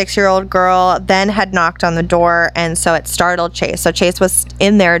 Outside, the 6-year-old girl then had knocked on the door, and so it startled Chase. So Chase was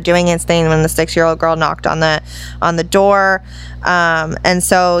in there doing his thing when the 6-year-old girl knocked on the door, and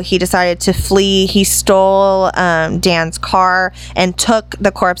so he decided to flee. He stole Dan's car and took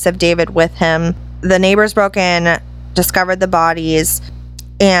the corpse of David with him. The neighbors broke in, discovered the bodies,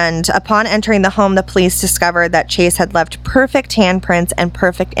 and upon entering the home, the police discovered that Chase had left perfect handprints and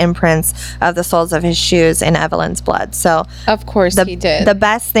perfect imprints of the soles of his shoes in Evelyn's blood. So of course he did. The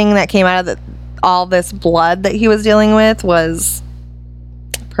best thing that came out of all this blood that he was dealing with was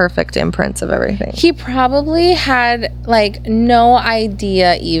perfect imprints of everything. He probably had like no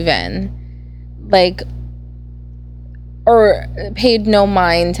idea even, like, or paid no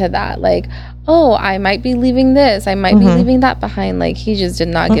mind to that. Like, oh, I might be leaving this, I might be leaving that behind. Like, he just did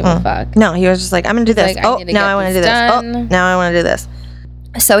not give a fuck. No, he was just like, I'm gonna do this. Like, oh, now I want to do this. Oh, now I want to do this.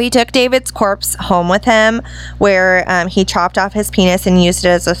 So he took David's corpse home with him, where he chopped off his penis and used it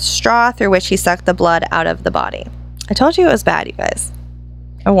as a straw through which he sucked the blood out of the body. I told you it was bad, you guys.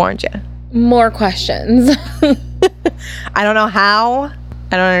 I warned you. More questions. I don't know how. I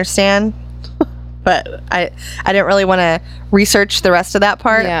don't understand. But I didn't really want to research the rest of that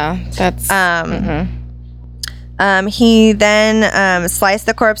part. Yeah, that's... He then sliced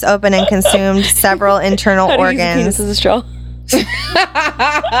the corpse open and consumed several internal organs. Penis as a straw.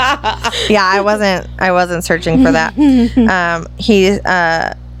 Yeah, I wasn't searching for that. He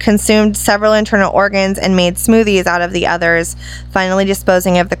consumed several internal organs and made smoothies out of the others, finally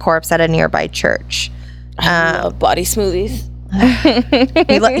disposing of the corpse at a nearby church. I love body smoothies.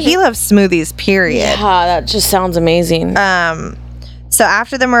 He loves smoothies, period. Yeah, that just sounds amazing. So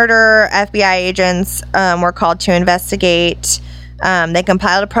after the murder, FBI agents were called to investigate. They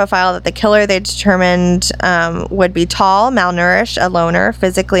compiled a profile that the killer they determined would be tall, malnourished, a loner,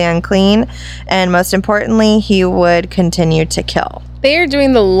 physically unclean, and most importantly, he would continue to kill. They are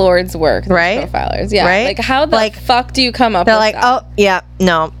doing the Lord's work, these Right? profilers. Yeah. Right? Like, how the fuck do you come up They're with like, that? oh, yeah,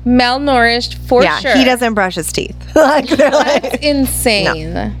 no. Malnourished, for Yeah, sure. he doesn't brush his teeth. Like, they're like, That's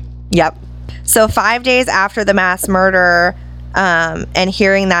insane. yep. So 5 days after the mass murder and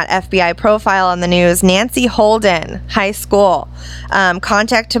hearing that FBI profile on the news, Nancy Holden, high school,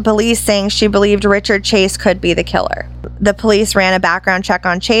 contacted police saying she believed Richard Chase could be the killer. The police ran a background check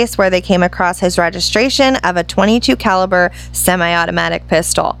on Chase where they came across his registration of a .22 caliber semi-automatic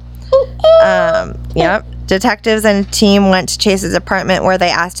pistol. Yep. Detectives and a team went to Chase's apartment where they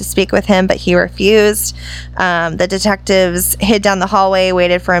asked to speak with him, but he refused. The detectives hid down the hallway,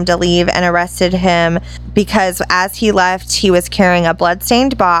 waited for him to leave, and arrested him because as he left, he was carrying a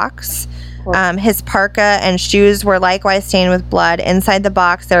blood-stained box. His parka and shoes were likewise stained with blood. Inside the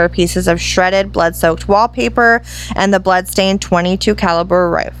box, there were pieces of shredded, blood-soaked wallpaper and the blood-stained .22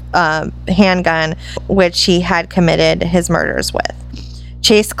 caliber handgun, which he had committed his murders with.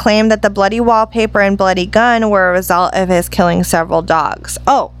 Chase claimed that the bloody wallpaper and bloody gun were a result of his killing several dogs.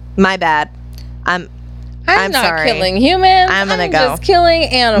 Oh, my bad. I'm I'm not sorry. killing humans. I'm gonna go. just killing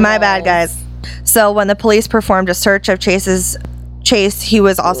animals. My bad, guys. So when the police performed a search of Chase, he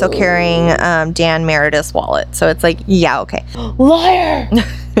was also carrying Dan Meredith's wallet. So it's like, yeah, okay. Liar!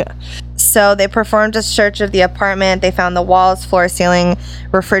 So they performed a search of the apartment. They found the walls, floor, ceiling,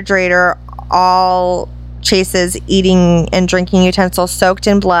 refrigerator, all Chase's eating and drinking utensils soaked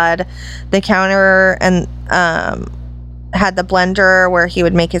in blood. The counter and had the blender where he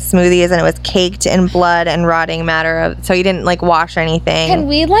would make his smoothies, and it was caked in blood and rotting matter. So he didn't like wash anything. Can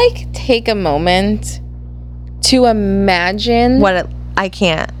we take a moment to imagine I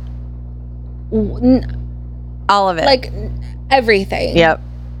can't. All of it. Everything? Yep.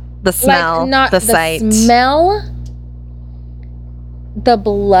 The smell. Not the sight. smell, the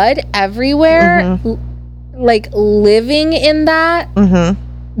blood everywhere. Living in that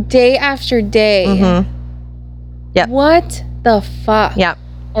day after day. Yep. What the fuck? Yep.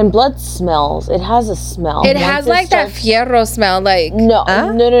 And blood smells. It has a smell. It has that fierro smell, No.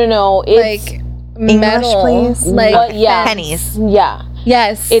 It's English, metal, please. yeah. Pennies. Yeah.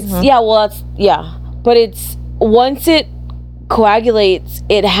 Yes. It's but it's once it coagulates,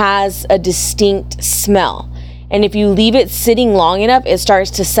 it has a distinct smell. And if you leave it sitting long enough, it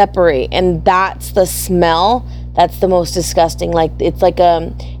starts to separate, and that's the smell that's the most disgusting. It's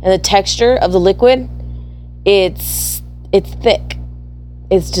and the texture of the liquid, it's thick.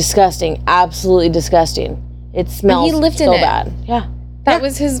 It's disgusting. Absolutely disgusting. It smells he lived in so it. bad. Yeah. That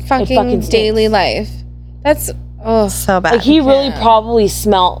was his fucking fucking daily stinks. life. That's So bad. He really probably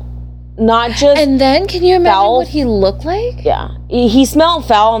smelled not just And then can you imagine foul. what he looked like? Yeah, he smelled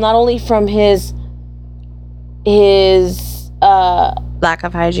foul not only from his lack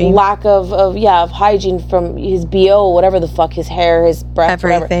of hygiene. lack of hygiene from his BO, whatever the fuck, his hair, his breath,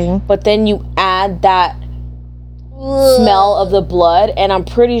 Everything. whatever. But then you add that smell of the blood, and I'm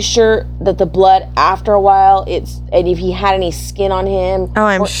pretty sure that the blood after a while, and if he had any skin on him, Oh,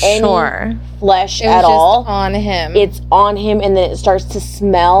 I'm or any sure. flesh It was at just all, on him. it's on him, and then it starts to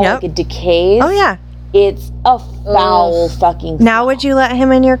smell Yep. like it decays. Oh, yeah. It's a foul fucking smell. Now, would you let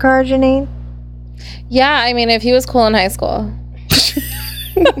him in your car, Janine? Yeah, I mean, if he was cool in high school.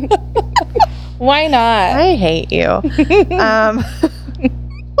 Why not? I hate you.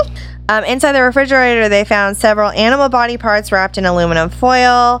 Inside the refrigerator, they found several animal body parts wrapped in aluminum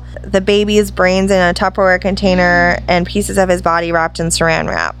foil, the baby's brains in a Tupperware container, and pieces of his body wrapped in saran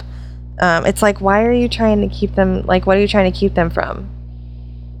wrap. It's like, why are you trying to keep them? Like, what are you trying to keep them from?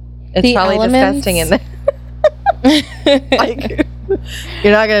 It's The probably elements? disgusting in there. Like,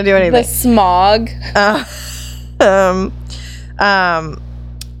 you're not gonna do The anything. smog.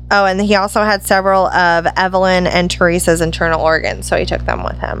 Oh, and he also had several of Evelyn and Teresa's internal organs, so he took them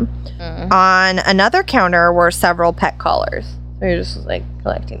with him. On another counter were several pet collars. So he just was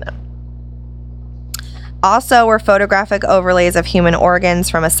collecting them. Also were photographic overlays of human organs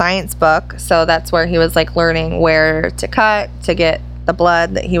from a science book. So that's where he was learning where to cut to get the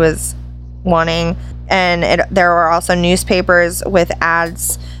blood that he was wanting. And there were also newspapers with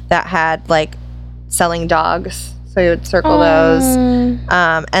ads that had selling dogs. So he would circle those.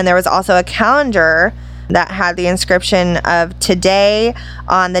 And there was also a calendar that had the inscription of today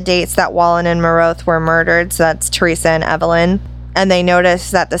on the dates that Wallen and Maroth were murdered. So that's Teresa and Evelyn. And they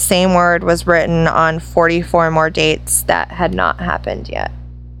noticed that the same word was written on 44 more dates that had not happened yet.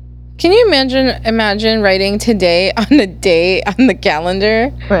 Can you imagine writing today on the day on the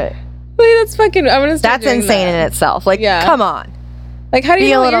calendar? Right. Like, that's fucking, I'm gonna start That's doing insane that. in itself. Like, come on. Like, how do you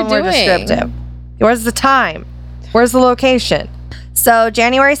Be know a what little you're more doing? descriptive. Where's the time? Where's the location? So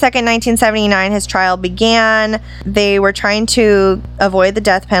January 2nd, 1979, his trial began. They were trying to avoid the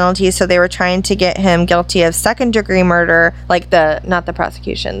death penalty, so they were trying to get him guilty of second-degree murder, like not the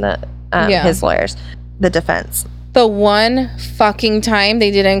prosecution, his lawyers, the defense. The one fucking time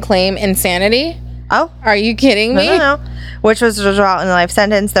they didn't claim insanity? Oh. Are you kidding me? No. Which was result in a life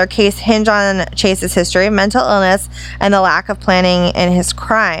sentence. Their case hinged on Chase's history of mental illness and the lack of planning in his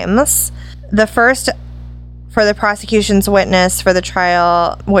crimes. The first for the prosecution's witness for the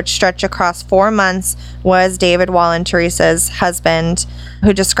trial, which stretched across 4 months, was David Wallen, Teresa's husband,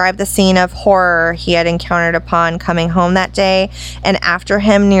 who described the scene of horror he had encountered upon coming home that day. And after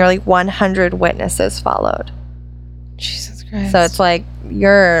him, nearly 100 witnesses followed. Jesus Christ. So it's like,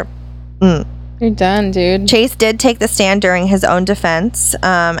 you're done, dude. Chase did take the stand during his own defense.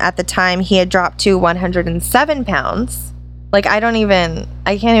 At the time, he had dropped to 107 pounds. Like, I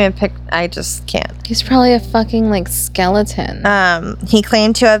just can't. He's probably a fucking, like, skeleton. He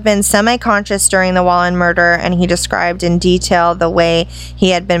claimed to have been semi-conscious during the Wallen murder, and he described in detail the way he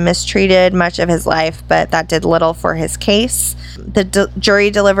had been mistreated much of his life, but that did little for his case. The jury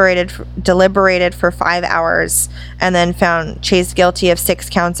deliberated for 5 hours and then found Chase guilty of 6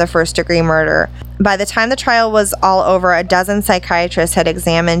 counts of first-degree murder. By the time the trial was all over, a dozen psychiatrists had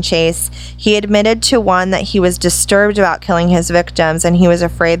examined Chase. He admitted to one that he was disturbed about killing his victims, and he was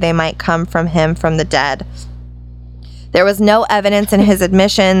afraid they might come from him from the dead. There was no evidence in his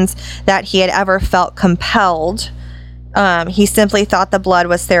admissions that he had ever felt compelled. He simply thought the blood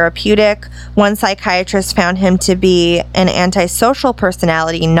was therapeutic. One psychiatrist found him to be an antisocial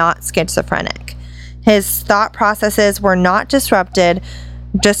personality, not schizophrenic. His thought processes were not disrupted,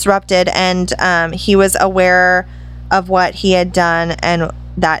 and he was aware of what he had done and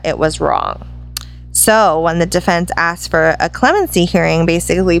that it was wrong. So when the defense asked for a clemency hearing,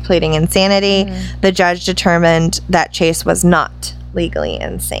 basically pleading insanity, the judge determined that Chase was not legally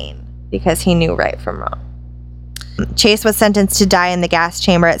insane because he knew right from wrong. Chase was sentenced to die in the gas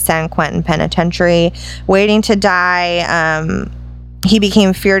chamber at San Quentin Penitentiary. Waiting to die, he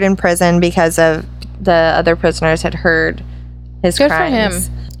became feared in prison because of the other prisoners had heard his Good crimes.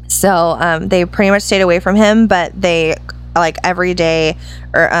 for him. So they pretty much stayed away from him, but they every day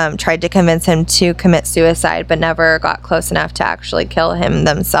tried to convince him to commit suicide, but never got close enough to actually kill him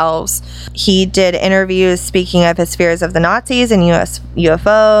themselves. He did interviews speaking of his fears of the Nazis and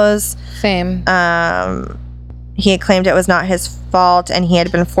UFOs. Same. He had claimed it was not his fault and he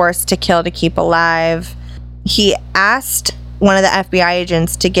had been forced to kill to keep alive. He asked one of the FBI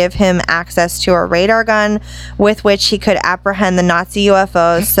agents to give him access to a radar gun with which he could apprehend the Nazi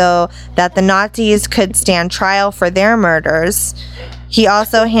UFOs so that the Nazis could stand trial for their murders. He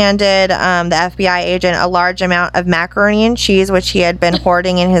also handed the FBI agent a large amount of macaroni and cheese, which he had been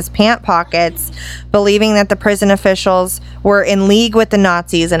hoarding in his pant pockets, believing that the prison officials were in league with the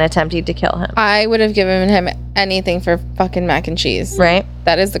Nazis and attempting to kill him. I would have given him anything for fucking mac and cheese. Right?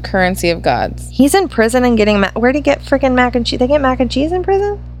 That is the currency of gods. He's in prison and getting... Where'd he get freaking mac and cheese? They get mac and cheese in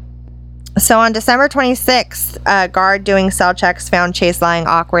prison? So on December 26th, a guard doing cell checks found Chase lying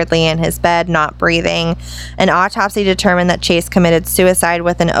awkwardly in his bed, not breathing. An autopsy determined that Chase committed suicide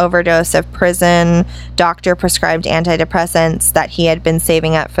with an overdose of prison doctor-prescribed antidepressants that he had been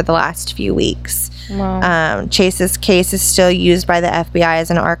saving up for the last few weeks. Wow. Chase's case is still used by the FBI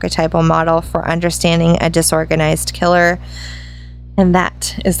as an archetypal model for understanding a disorganized killer. And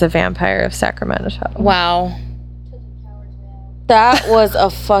that is the Vampire of Sacramento. Wow. That was a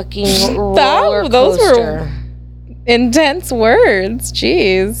fucking roller those coaster. were intense words.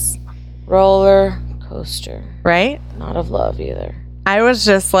 Jeez. Roller coaster. Right? Not of love either. I was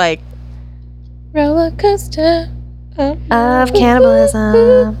just like... Roller coaster of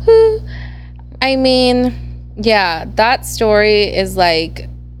cannibalism. I mean, yeah, that story is like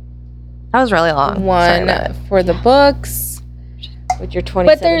That was really long. Sorry about one it. for the books. With your 27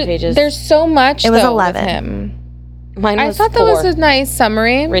 But pages. there's so much. It was though, 11. With him. Mine I was thought that 4 was a nice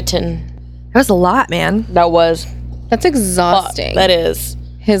summary. written. That was a lot, man. That was. That's exhausting. That is.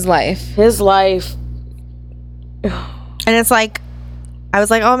 His life. His life. And it's like, I was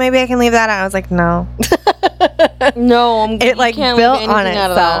like, oh, maybe I can leave that out. I was like, no. No, It like built on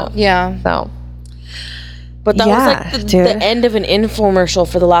itself. Yeah. So, But that was like the end of an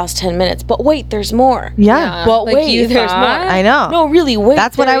infomercial for the last 10 minutes. But wait, there's more. Yeah. But Like, you there's more. thought? I know. No, really, wait.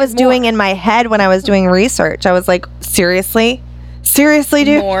 That's what I was doing in my head when I was doing research. I was like, seriously? Seriously,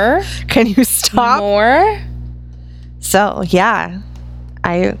 dude? More? Can you stop? More? So, yeah.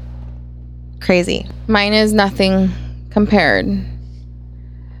 Crazy. Mine is nothing compared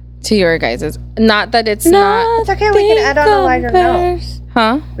to your guys's. Not that it's not. It's okay. We can end on a lighter note.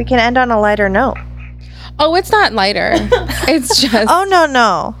 Huh? We can end on a lighter note. Oh, it's not lighter. It's just. Oh,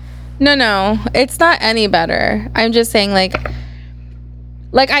 no. No. It's not any better. I'm just saying, like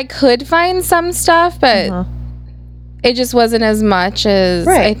I could find some stuff, but it just wasn't as much as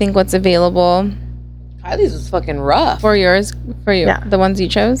I think what's available. Kylie's was fucking rough. For yours, for you, Yeah. the ones you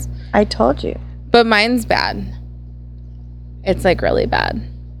chose. I told you. But mine's bad. It's like really bad,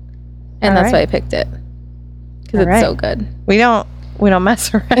 and All that's right. why I picked it because All it's right. so good. We don't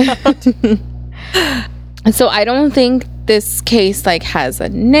mess around. So I don't think this case like has a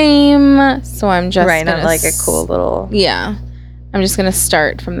name. So I'm just Right, not gonna like a cool little. Yeah, I'm just gonna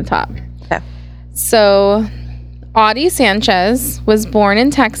start from the top. Okay. So, Audie Sanchez was born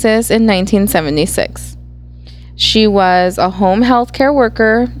in Texas in 1976. She was a home health care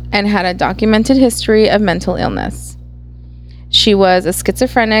worker and had a documented history of mental illness. She was a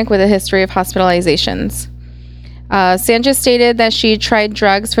schizophrenic with a history of hospitalizations. Sanchez stated that she tried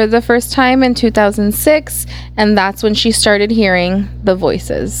drugs for the first time in 2006, and that's when she started hearing the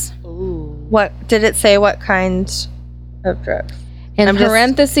voices. What did it say? What kind of drugs? In I'm just-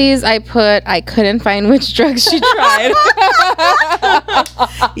 parentheses, I put, I couldn't find which drugs she tried.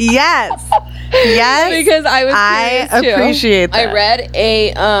 Yes. Because I was curious, too. appreciate that. I read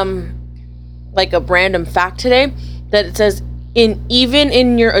a like a random fact today that it says even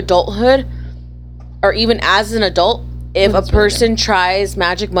in your adulthood or even as an adult, if a person tries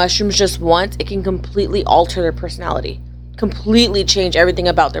magic mushrooms just once, it can completely alter their personality. Completely change everything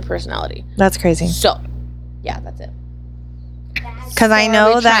about their personality. That's crazy. So, yeah, that's it. Because I So are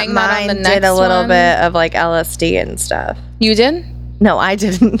know we that trying that on mine the did a next little one? bit of like LSD and stuff. You did? No, I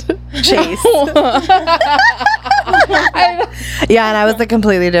didn't. Chase. Yeah, and I was a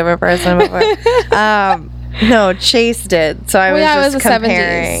completely different person before. No, Chase did. So I Well, was yeah, it just was the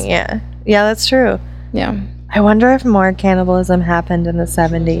comparing. 70s. Yeah, that's true. Yeah. I wonder if more cannibalism happened in the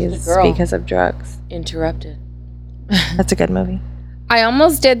 70s Girl. because of drugs. Interrupted. That's a good movie. I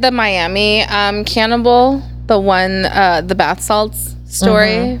almost did the Miami cannibal, the one, the bath salts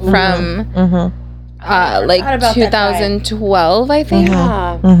story from like about that 2012, I think.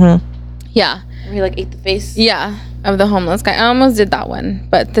 Yeah. Yeah. Where he like ate the face. Yeah. Of the homeless guy. I almost did that one,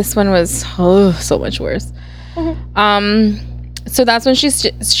 but this one was so much worse. So that's when she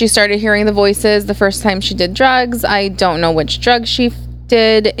started hearing the voices the first time she did drugs. I don't know which drug she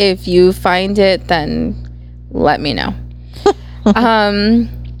did. If you find it, then let me know.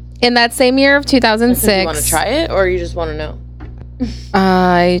 In that same year of 2006, Do you want to try it or you just want to know?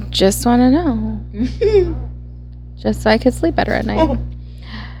 I just want to know, just so I could sleep better at night.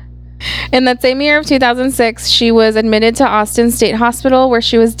 In that same year of 2006, she was admitted to Austin State Hospital where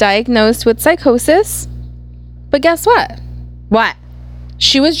she was diagnosed with psychosis. But guess what? What?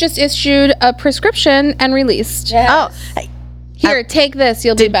 She was just issued a prescription and released. Oh, Here, take this.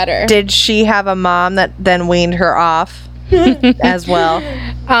 You'll be better. did she have a mom that then weaned her off as well?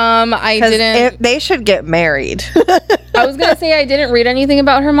 I 'Cause didn't. they should get married. I was gonna say I didn't read anything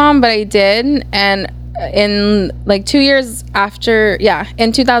about her mom, but I did. And in like 2 years after,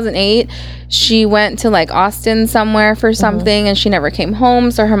 in 2008, she went to like Austin somewhere for something, and she never came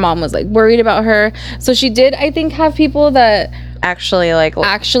home. So her mom was like worried about her. So she did, I think, have people that Actually, like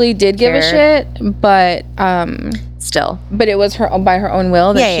actually did give a Care. shit, but still, it was her by her own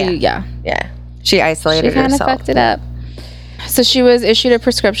will that Yeah. she she isolated kind of herself. fucked it up. So she was issued a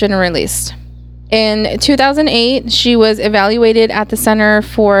prescription and released. In 2008, she was evaluated at the Center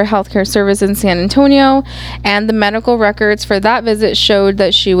for Healthcare Service in San Antonio, and the medical records for that visit showed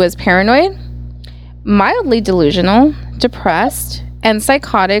that she was paranoid, mildly delusional, depressed, and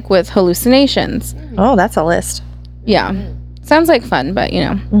psychotic with hallucinations. Oh, that's a list. Yeah. Sounds like fun, but you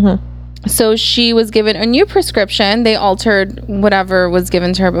know. So she was given a new prescription. They altered whatever was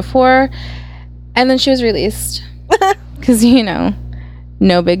given to her before, and then she was released. Because, you know,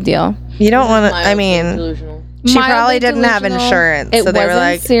 no big deal. You don't want to. I Mildly mean, delusional. she probably Mildly didn't have delusional. insurance, It so they were wasn't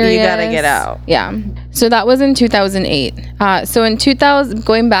like, serious. "You gotta get out." Yeah. So that was in 2008. So in 2000,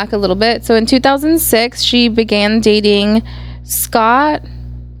 going back a little bit. So in 2006, she began dating Scott.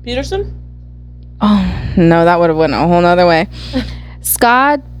 Peterson? Oh no, that would have went a whole nother way.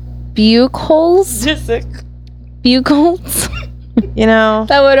 Scott Buchholz. Just sick. Buchholz. You know?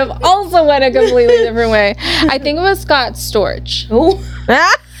 That would have also went a completely different way. I think it was Scott Storch.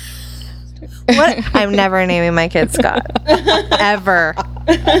 Ah! What? I'm never naming my kid Scott. Ever.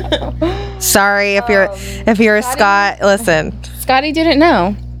 Sorry if you're a Scott. Listen. Scotty didn't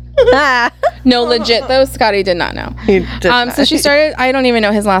know. Ah. No, legit though, Scotty did not know. He did not. So she started, I don't even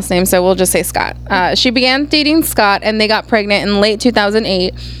know his last name, so we'll just say Scott. She began dating Scott and they got pregnant in late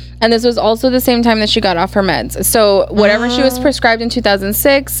 2008. And this was also the same time that she got off her meds. So whatever she was prescribed in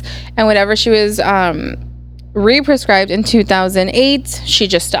 2006 and whatever she was re-prescribed in 2008, she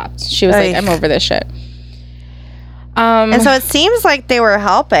just stopped. She was like, I'm over this shit. And so it seems like they were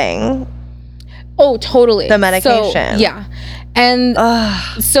helping. Oh, totally. The medication. So, yeah. And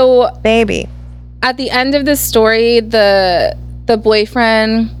so baby. At the end of this story, the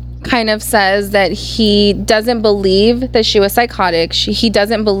boyfriend kind of says that he doesn't believe that she was psychotic. He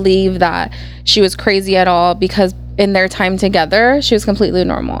doesn't believe that she was crazy at all because in their time together, she was completely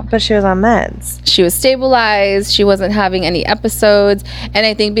normal. But she was on meds. She was stabilized. She wasn't having any episodes. And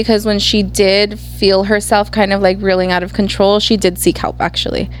I think because when she did feel herself kind of like reeling out of control, she did seek help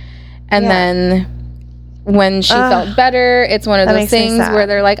actually. And then when she felt better, it's one of those things where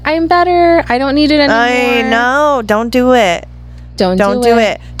they're like, I'm better. I don't need it anymore. I know. Don't do it. Don't do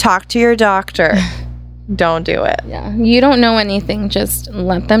it. Talk to your doctor. Don't do it. Yeah. You don't know anything. Just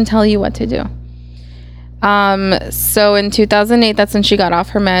let them tell you what to do. So in 2008, that's when she got off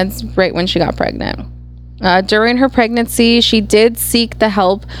her meds, right when she got pregnant. During her pregnancy, she did seek the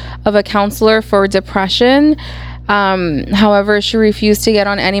help of a counselor for depression. However, she refused to get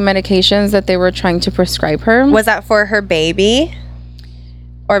on any medications that they were trying to prescribe her. Was that for her baby?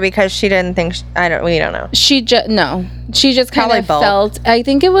 Or because she didn't think we don't know. She just kind of felt, I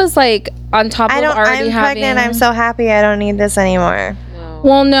think it was like on top of already I'm having pregnant, I'm so happy I don't need this anymore.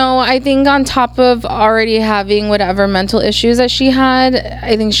 Well, no, I think on top of already having whatever mental issues that she had,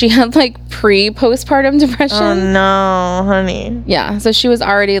 I think she had like postpartum depression. Oh no, honey. Yeah, so she was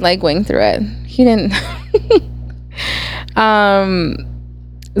already like going through it. He didn't.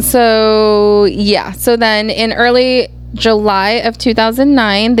 So then in early July of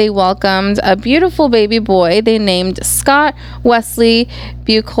 2009, they welcomed a beautiful baby boy they named Scott Wesley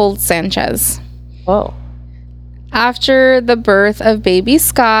Buchholz Sanchez. Whoa. After the birth of baby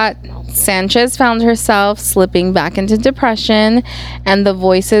Scott, Sanchez found herself slipping back into depression, and the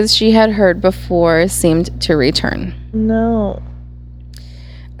voices she had heard before seemed to return. No.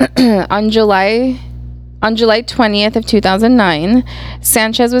 On July 20th of 2009,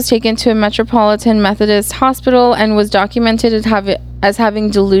 Sanchez was taken to a Metropolitan Methodist hospital and was documented as having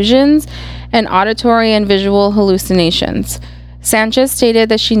delusions and auditory and visual hallucinations. Sanchez stated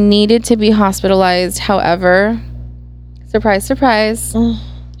that she needed to be hospitalized. However, surprise, surprise,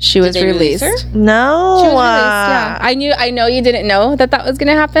 she was released. No. She was released, yeah. I know you didn't know that was going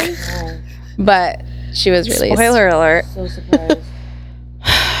to happen, but she was released. Spoiler alert. So surprised.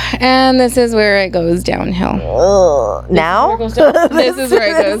 And this is where it goes downhill. Now? This is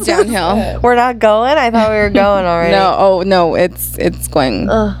where it goes downhill. We're not going? I thought we were going already. No, it's going.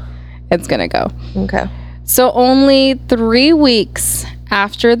 It's gonna go. Okay. So only 3 weeks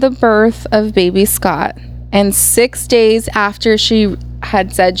after the birth of baby Scott and 6 days after she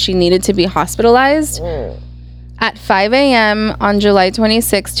had said she needed to be hospitalized, at 5 a.m. on July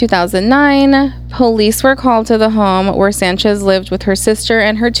 26, 2009, police were called to the home where Sanchez lived with her sister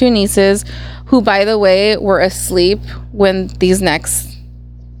and her 2 nieces, who, by the way, were asleep when these next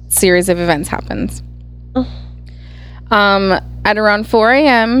series of events happened. At around 4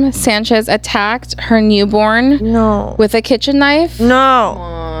 a.m., Sanchez attacked her newborn with a kitchen knife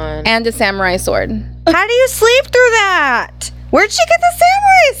and a samurai sword. How do you sleep through that? Where'd she get the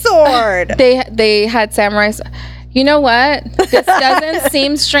samurai sword? They had samurai. You know what? This doesn't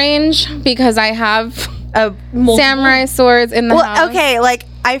seem strange because I have samurai swords in the house. Okay, like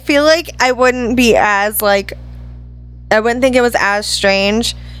I feel like I wouldn't think it was as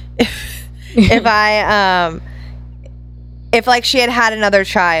strange if like she had another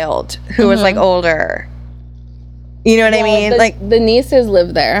child who was like older. You know what I mean? The nieces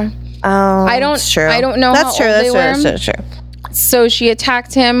live there. Oh, I don't know how old they were. That's true. So she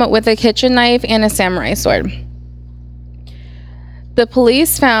attacked him with a kitchen knife and a samurai sword. The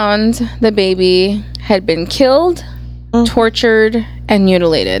police found the baby had been killed, tortured, and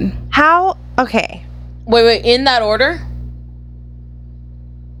mutilated. How? Okay. Wait, in that order?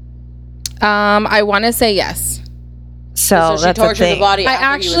 I want to say yes. So she tortured the body. I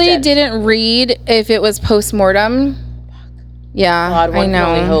actually didn't read if it was post-mortem. Yeah, God, one I know.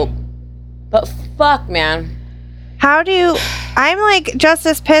 can only hope. But fuck, man. How do you... I'm like just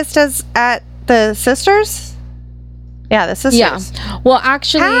as pissed as at the sisters. Yeah, the sisters. Yeah. Well,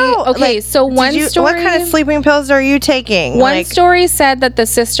 actually, How? okay. Like, So one story. What kind of sleeping pills are you taking? One story said that the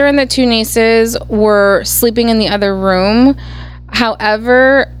sister and the two nieces were sleeping in the other room.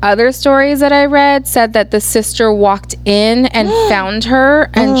 However, other stories that I read said that the sister walked in and found her,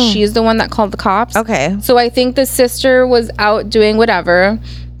 and she's the one that called the cops. Okay. So I think the sister was out doing whatever,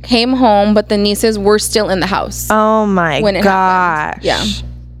 came home, but the nieces were still in the house. Oh my When it gosh. happened. Yeah.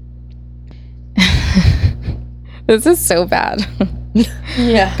 This is so bad.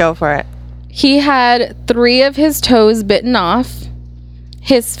 Yeah. Go for it. He had 3 of his toes bitten off.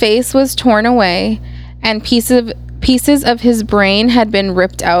 His face was torn away, and pieces of his brain had been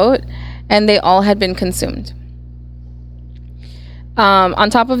ripped out, and they all had been consumed. On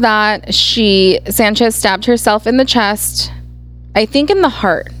top of that, Sanchez stabbed herself in the chest, I think in the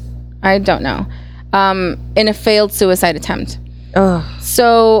heart, I don't know, in a failed suicide attempt. Ugh.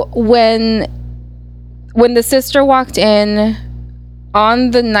 So when the sister walked in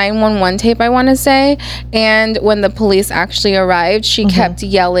on the 911 tape, I want to say, and when the police actually arrived, she kept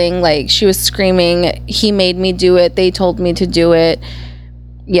yelling, like she was screaming, "He made me do it. They told me to do it."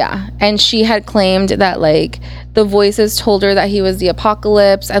 Yeah. And she had claimed that like the voices told her that he was the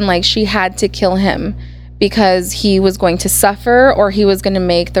apocalypse, and like she had to kill him because he was going to suffer, or he was going to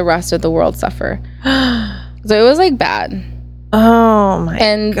make the rest of the world suffer. So it was like bad. Oh my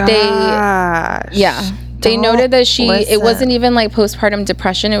And gosh. they noted that it listen. wasn't even like postpartum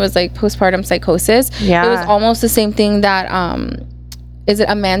depression, it was like postpartum psychosis. Yeah. It was almost the same thing that is it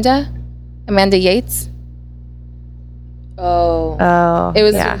Amanda Yates? Oh. It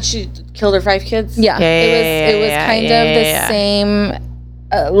was She killed her 5 kids? yeah, it was kind of the same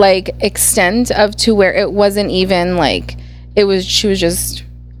like extent of to where it wasn't even like she was just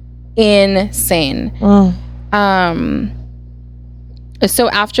insane. So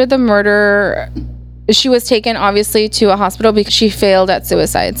after the murder, she was taken obviously to a hospital because she failed at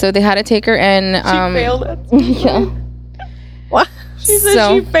suicide. So they had to take her in. She failed at Yeah. What? She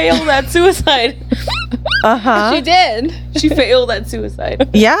said she failed at suicide. Uh-huh. She did. She failed at suicide.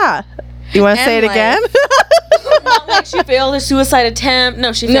 Yeah. You want to say it And, again? Not like she failed a suicide attempt.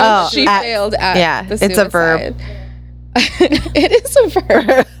 No, she failed. No, Oh, she at- failed at yeah, the it's a verb. suicide. It is a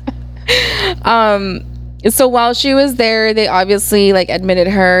verb. So while she was there, they obviously like admitted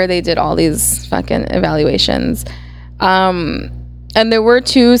her. They did all these fucking evaluations. And there were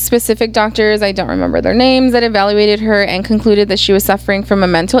 2 specific doctors, I don't remember their names, that evaluated her and concluded that she was suffering from a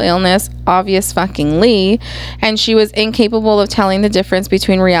mental illness, obvious fucking Lee, and she was incapable of telling the difference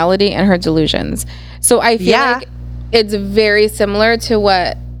between reality and her delusions. So I feel like it's very similar to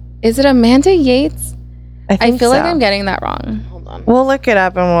what is it Amanda Yates? I feel like I'm getting that wrong. Hold on. We'll look it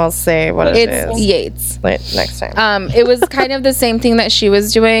up and we'll say what it It's is Yates. next time. It was kind of the same thing that she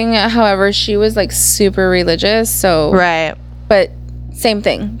was doing. However, she was like super religious. So, Right. but same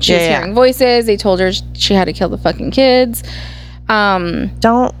thing. She was Yeah. hearing voices. They told her she had to kill the fucking kids. Don't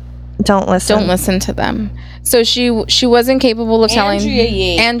listen. Don't listen to them. So she wasn't capable of telling Andrea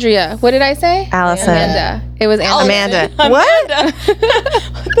Yates. Andrea. What did I say? Allison. Amanda. It was Andrea. Amanda. What? What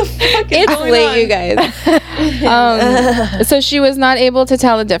the fuck is It's going late, on? you guys. So she was not able to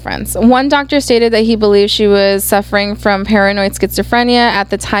tell the difference. One doctor stated that he believed she was suffering from paranoid schizophrenia at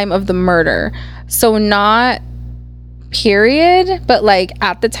the time of the murder. So not period, but like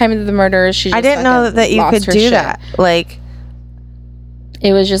at the time of the murder, she just I didn't know that you could do that. Like,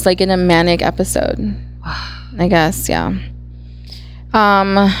 It was just like in a manic episode, I guess. Yeah.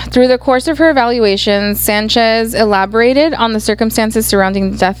 Through the course of her evaluation, Sanchez elaborated on the circumstances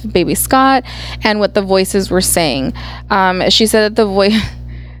surrounding the death of baby Scott and what the voices were saying. She said that the voice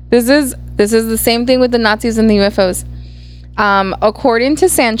this is the same thing with the Nazis and the UFOs. According to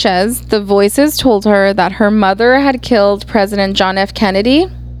Sanchez, the voices told her that her mother had killed President John F. Kennedy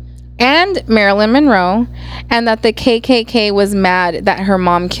and Marilyn Monroe, and that the KKK was mad that her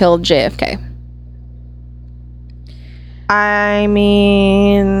mom killed JFK. I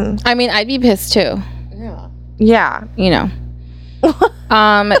mean, I'd be pissed too, yeah. you know.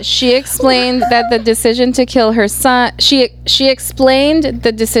 She explained that the decision to kill her son. She explained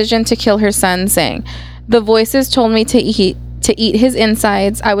the decision to kill her son, saying, "The voices told me to eat his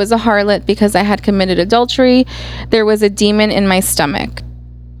insides. I was a harlot because I had committed adultery. There was a demon in my stomach.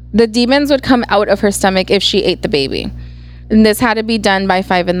 The demons would come out of her stomach if she ate the baby. And this had to be done by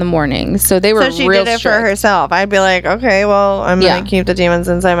 5 a.m. So they were So she real did it strict. for herself. I'd be like, okay, well, I'm Yeah. gonna keep the demons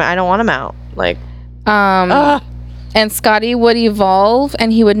inside. I don't want them out. Like, And Scotty would evolve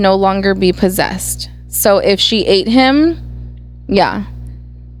and he would no longer be possessed. So if she ate him, yeah,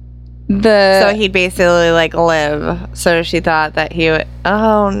 So he'd basically like live. So she thought that he would.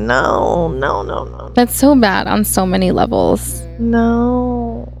 Oh no. That's so bad on so many levels.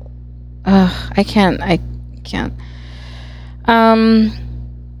 No. Ugh, I can't.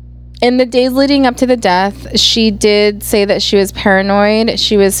 In the days leading up to the death, she did say that she was paranoid.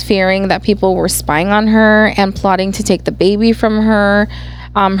 She was fearing that people were spying on her and plotting to take the baby from her.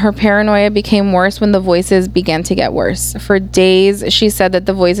 Her paranoia became worse when the voices began to get worse. For days, she said that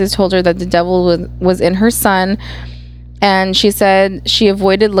the voices told her that the devil was in her son. And she said she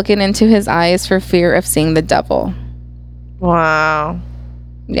avoided looking into his eyes for fear of seeing the devil. Wow.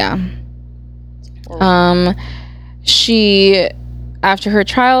 Yeah. After her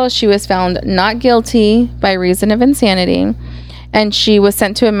trial, she was found not guilty by reason of insanity, and she was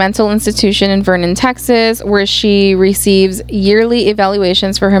sent to a mental institution in Vernon, Texas, where she receives yearly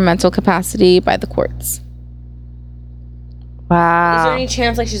evaluations for her mental capacity by the courts. Wow. Is there any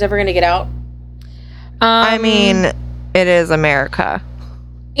chance like she's ever gonna get out? I mean, it is America.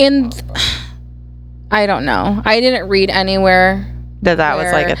 I don't know. I didn't read anywhere That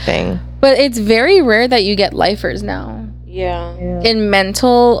was like a thing. but it's very rare that you get lifers now. Yeah. In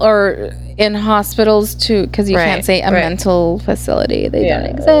mental or in hospitals too, because you can't say a right. mental facility, they don't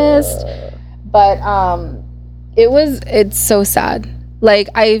exist. But it's so sad. Like,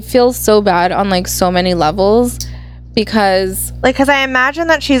 I feel so bad on like so many levels because I imagine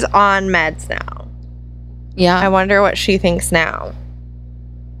that she's on meds now. I wonder what she thinks now.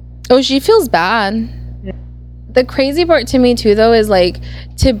 Oh, she feels bad. The crazy part to me too though is like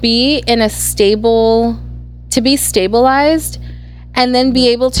to be stabilized and then be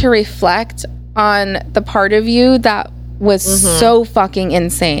able to reflect on the part of you that was so fucking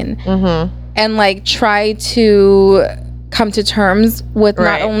insane and like try to come to terms with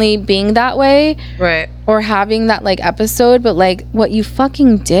not only being that way or having that like episode, but like what you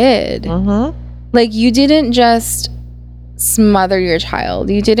fucking did. Like, you didn't just smother your child,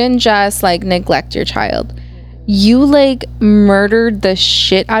 you didn't just like neglect your child, you like murdered the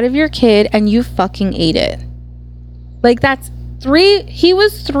shit out of your kid and you fucking ate it. Like, he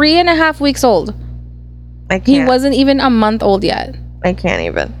was 3.5 weeks old. He wasn't even a month old yet. I can't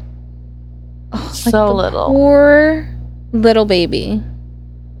even. Oh, so little. Poor little baby.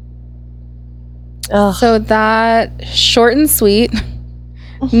 Ugh. So that, short and sweet,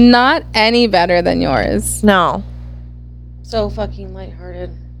 not any better than yours. No. So fucking lighthearted.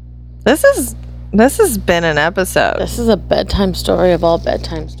 This has been an episode. This is a bedtime story of all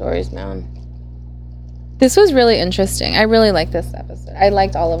bedtime stories, man. This was really interesting. I really liked this episode. I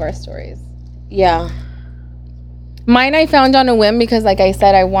liked all of our stories. Yeah. Mine I found on a whim because, like I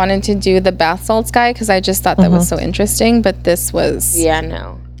said, I wanted to do the bath salts guy because I just thought that was so interesting. But this was... Yeah,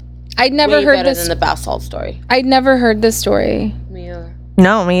 no. I'd never way heard better this... than the bath salt story. I'd never heard this story. Me either.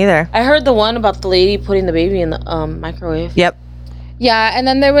 No, me either. I heard the one about the lady putting the baby in the microwave. Yep. Yeah, and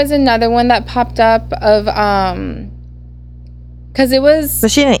then there was another one that popped up of... Because it was... But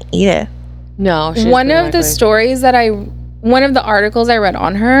she didn't eat it. No. One of the stories that one of the articles I read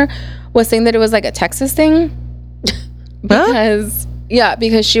on her was saying that it was like a Texas thing. Because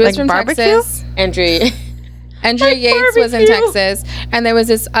she was like from barbecue? Texas. Andrea Yates was in Texas, and there was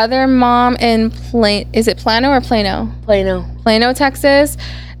this other mom in is it Plano or Plano? Plano, Texas,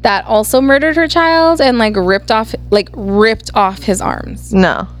 that also murdered her child and like ripped off his arms.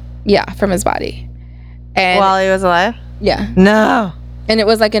 No. Yeah, from his body. And while he was alive? Yeah. No. And it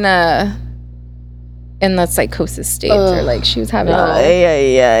was like in the psychosis state, or like she was having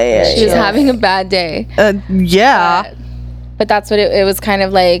she was having a bad day. But that's what it was kind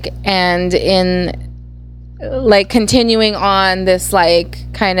of like, and in like continuing on this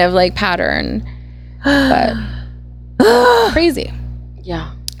like kind of like pattern, but crazy.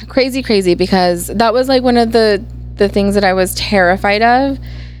 Yeah. Crazy because that was like one of the things that I was terrified of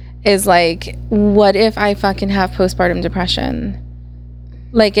is like, what if I fucking have postpartum depression?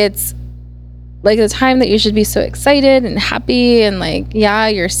 Like, it's like the time that you should be so excited and happy and like, yeah,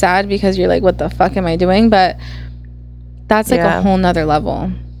 you're sad because you're like, what the fuck am I doing? But that's like a whole nother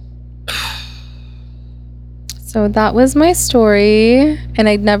level. So that was my story, and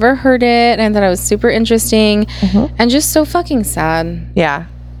I'd never heard it, and I thought it was super interesting and just so fucking sad. Yeah.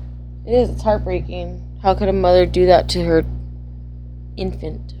 It is. It's heartbreaking. How could a mother do that to her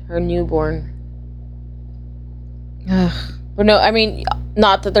infant, her newborn? Ugh. But no, I mean,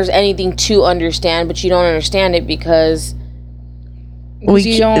 not that there's anything to understand, but you don't understand it because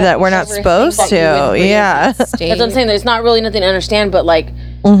we're not supposed to. Yeah. That's what I'm saying. There's not really nothing to understand, but like,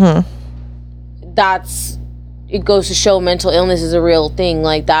 it goes to show mental illness is a real thing.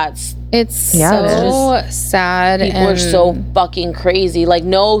 Like, that's It's Yeah, it so sad. People are so fucking crazy. Like,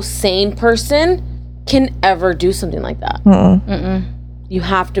 no sane person can ever do something like that. You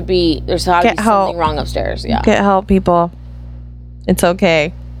have to be, there's got to be Get help. something wrong upstairs. Yeah. Get help, people. It's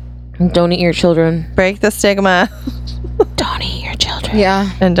okay. Don't eat your children. Break the stigma Don't eat your children. Yeah.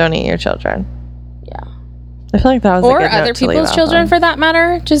 and don't eat your children. Yeah. I feel like that was a Or good note other to leave people's off children on. for that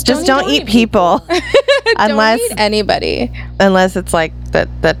matter. Just Don't eat people unless don't eat anybody. unless it's like the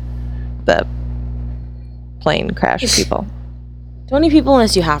plane crash people. Don't eat people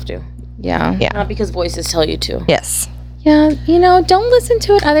unless you have to. Yeah. Yeah. Not because voices tell you to. Yes. Yeah. You know, don't listen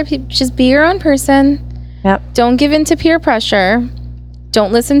to what other people. Just be your own person. Yep. Don't give in to peer pressure.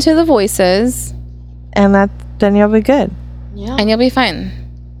 Don't listen to the voices, And then you'll be good. Yeah. and you'll be fine.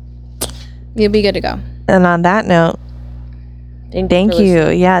 You'll be good to go. And on that note, Thank thank for you.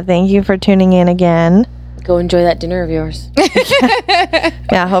 listening. Yeah, thank you for tuning in again. Go enjoy that dinner of yours.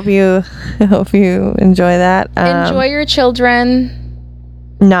 Yeah, hope you enjoy that. Enjoy your children.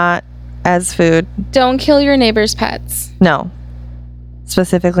 Not as food. Don't kill your neighbor's pets. No.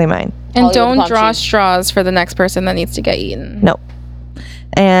 Specifically mine. And Hollywood don't palm draw trees. straws for the next person that needs to get eaten. Nope.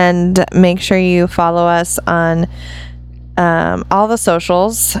 And make sure you follow us on all the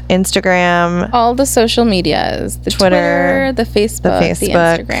socials, Instagram. All the social medias, the Twitter, Twitter, the Facebook, the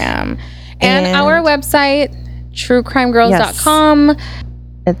Facebook, Instagram, and and- our website, truecrimegirls.com.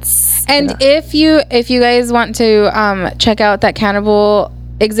 It's And if you guys want to check out that cannibal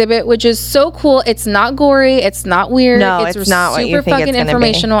exhibit, which is so cool, it's not gory, it's not weird, No, it's not what you super think it's fucking gonna be.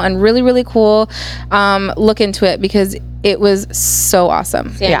 informational and really, really cool. Look into it because it was so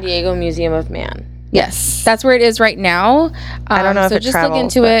awesome. San Diego Museum of Man. Yes, that's where it is right now. I don't know if so it just travels, look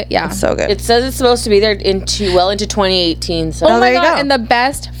into but it. Yeah. it's so good. It says it's supposed to be there into 2018. So Oh my there you god! go. And the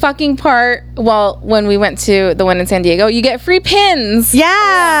best fucking part, well, when we went to the one in San Diego, you get free pins.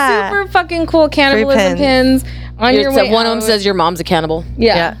 Yeah. Super fucking cool cannibalism pins. pins on your way one of them out. says your mom's a cannibal.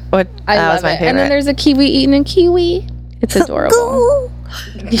 Yeah. Yeah. What I that love was my it. favorite. And then there's a kiwi eating a kiwi. It's adorable.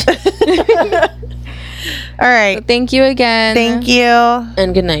 All right. Thank you again. Thank you.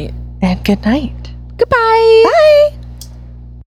 And good night. And good night. Goodbye. Bye.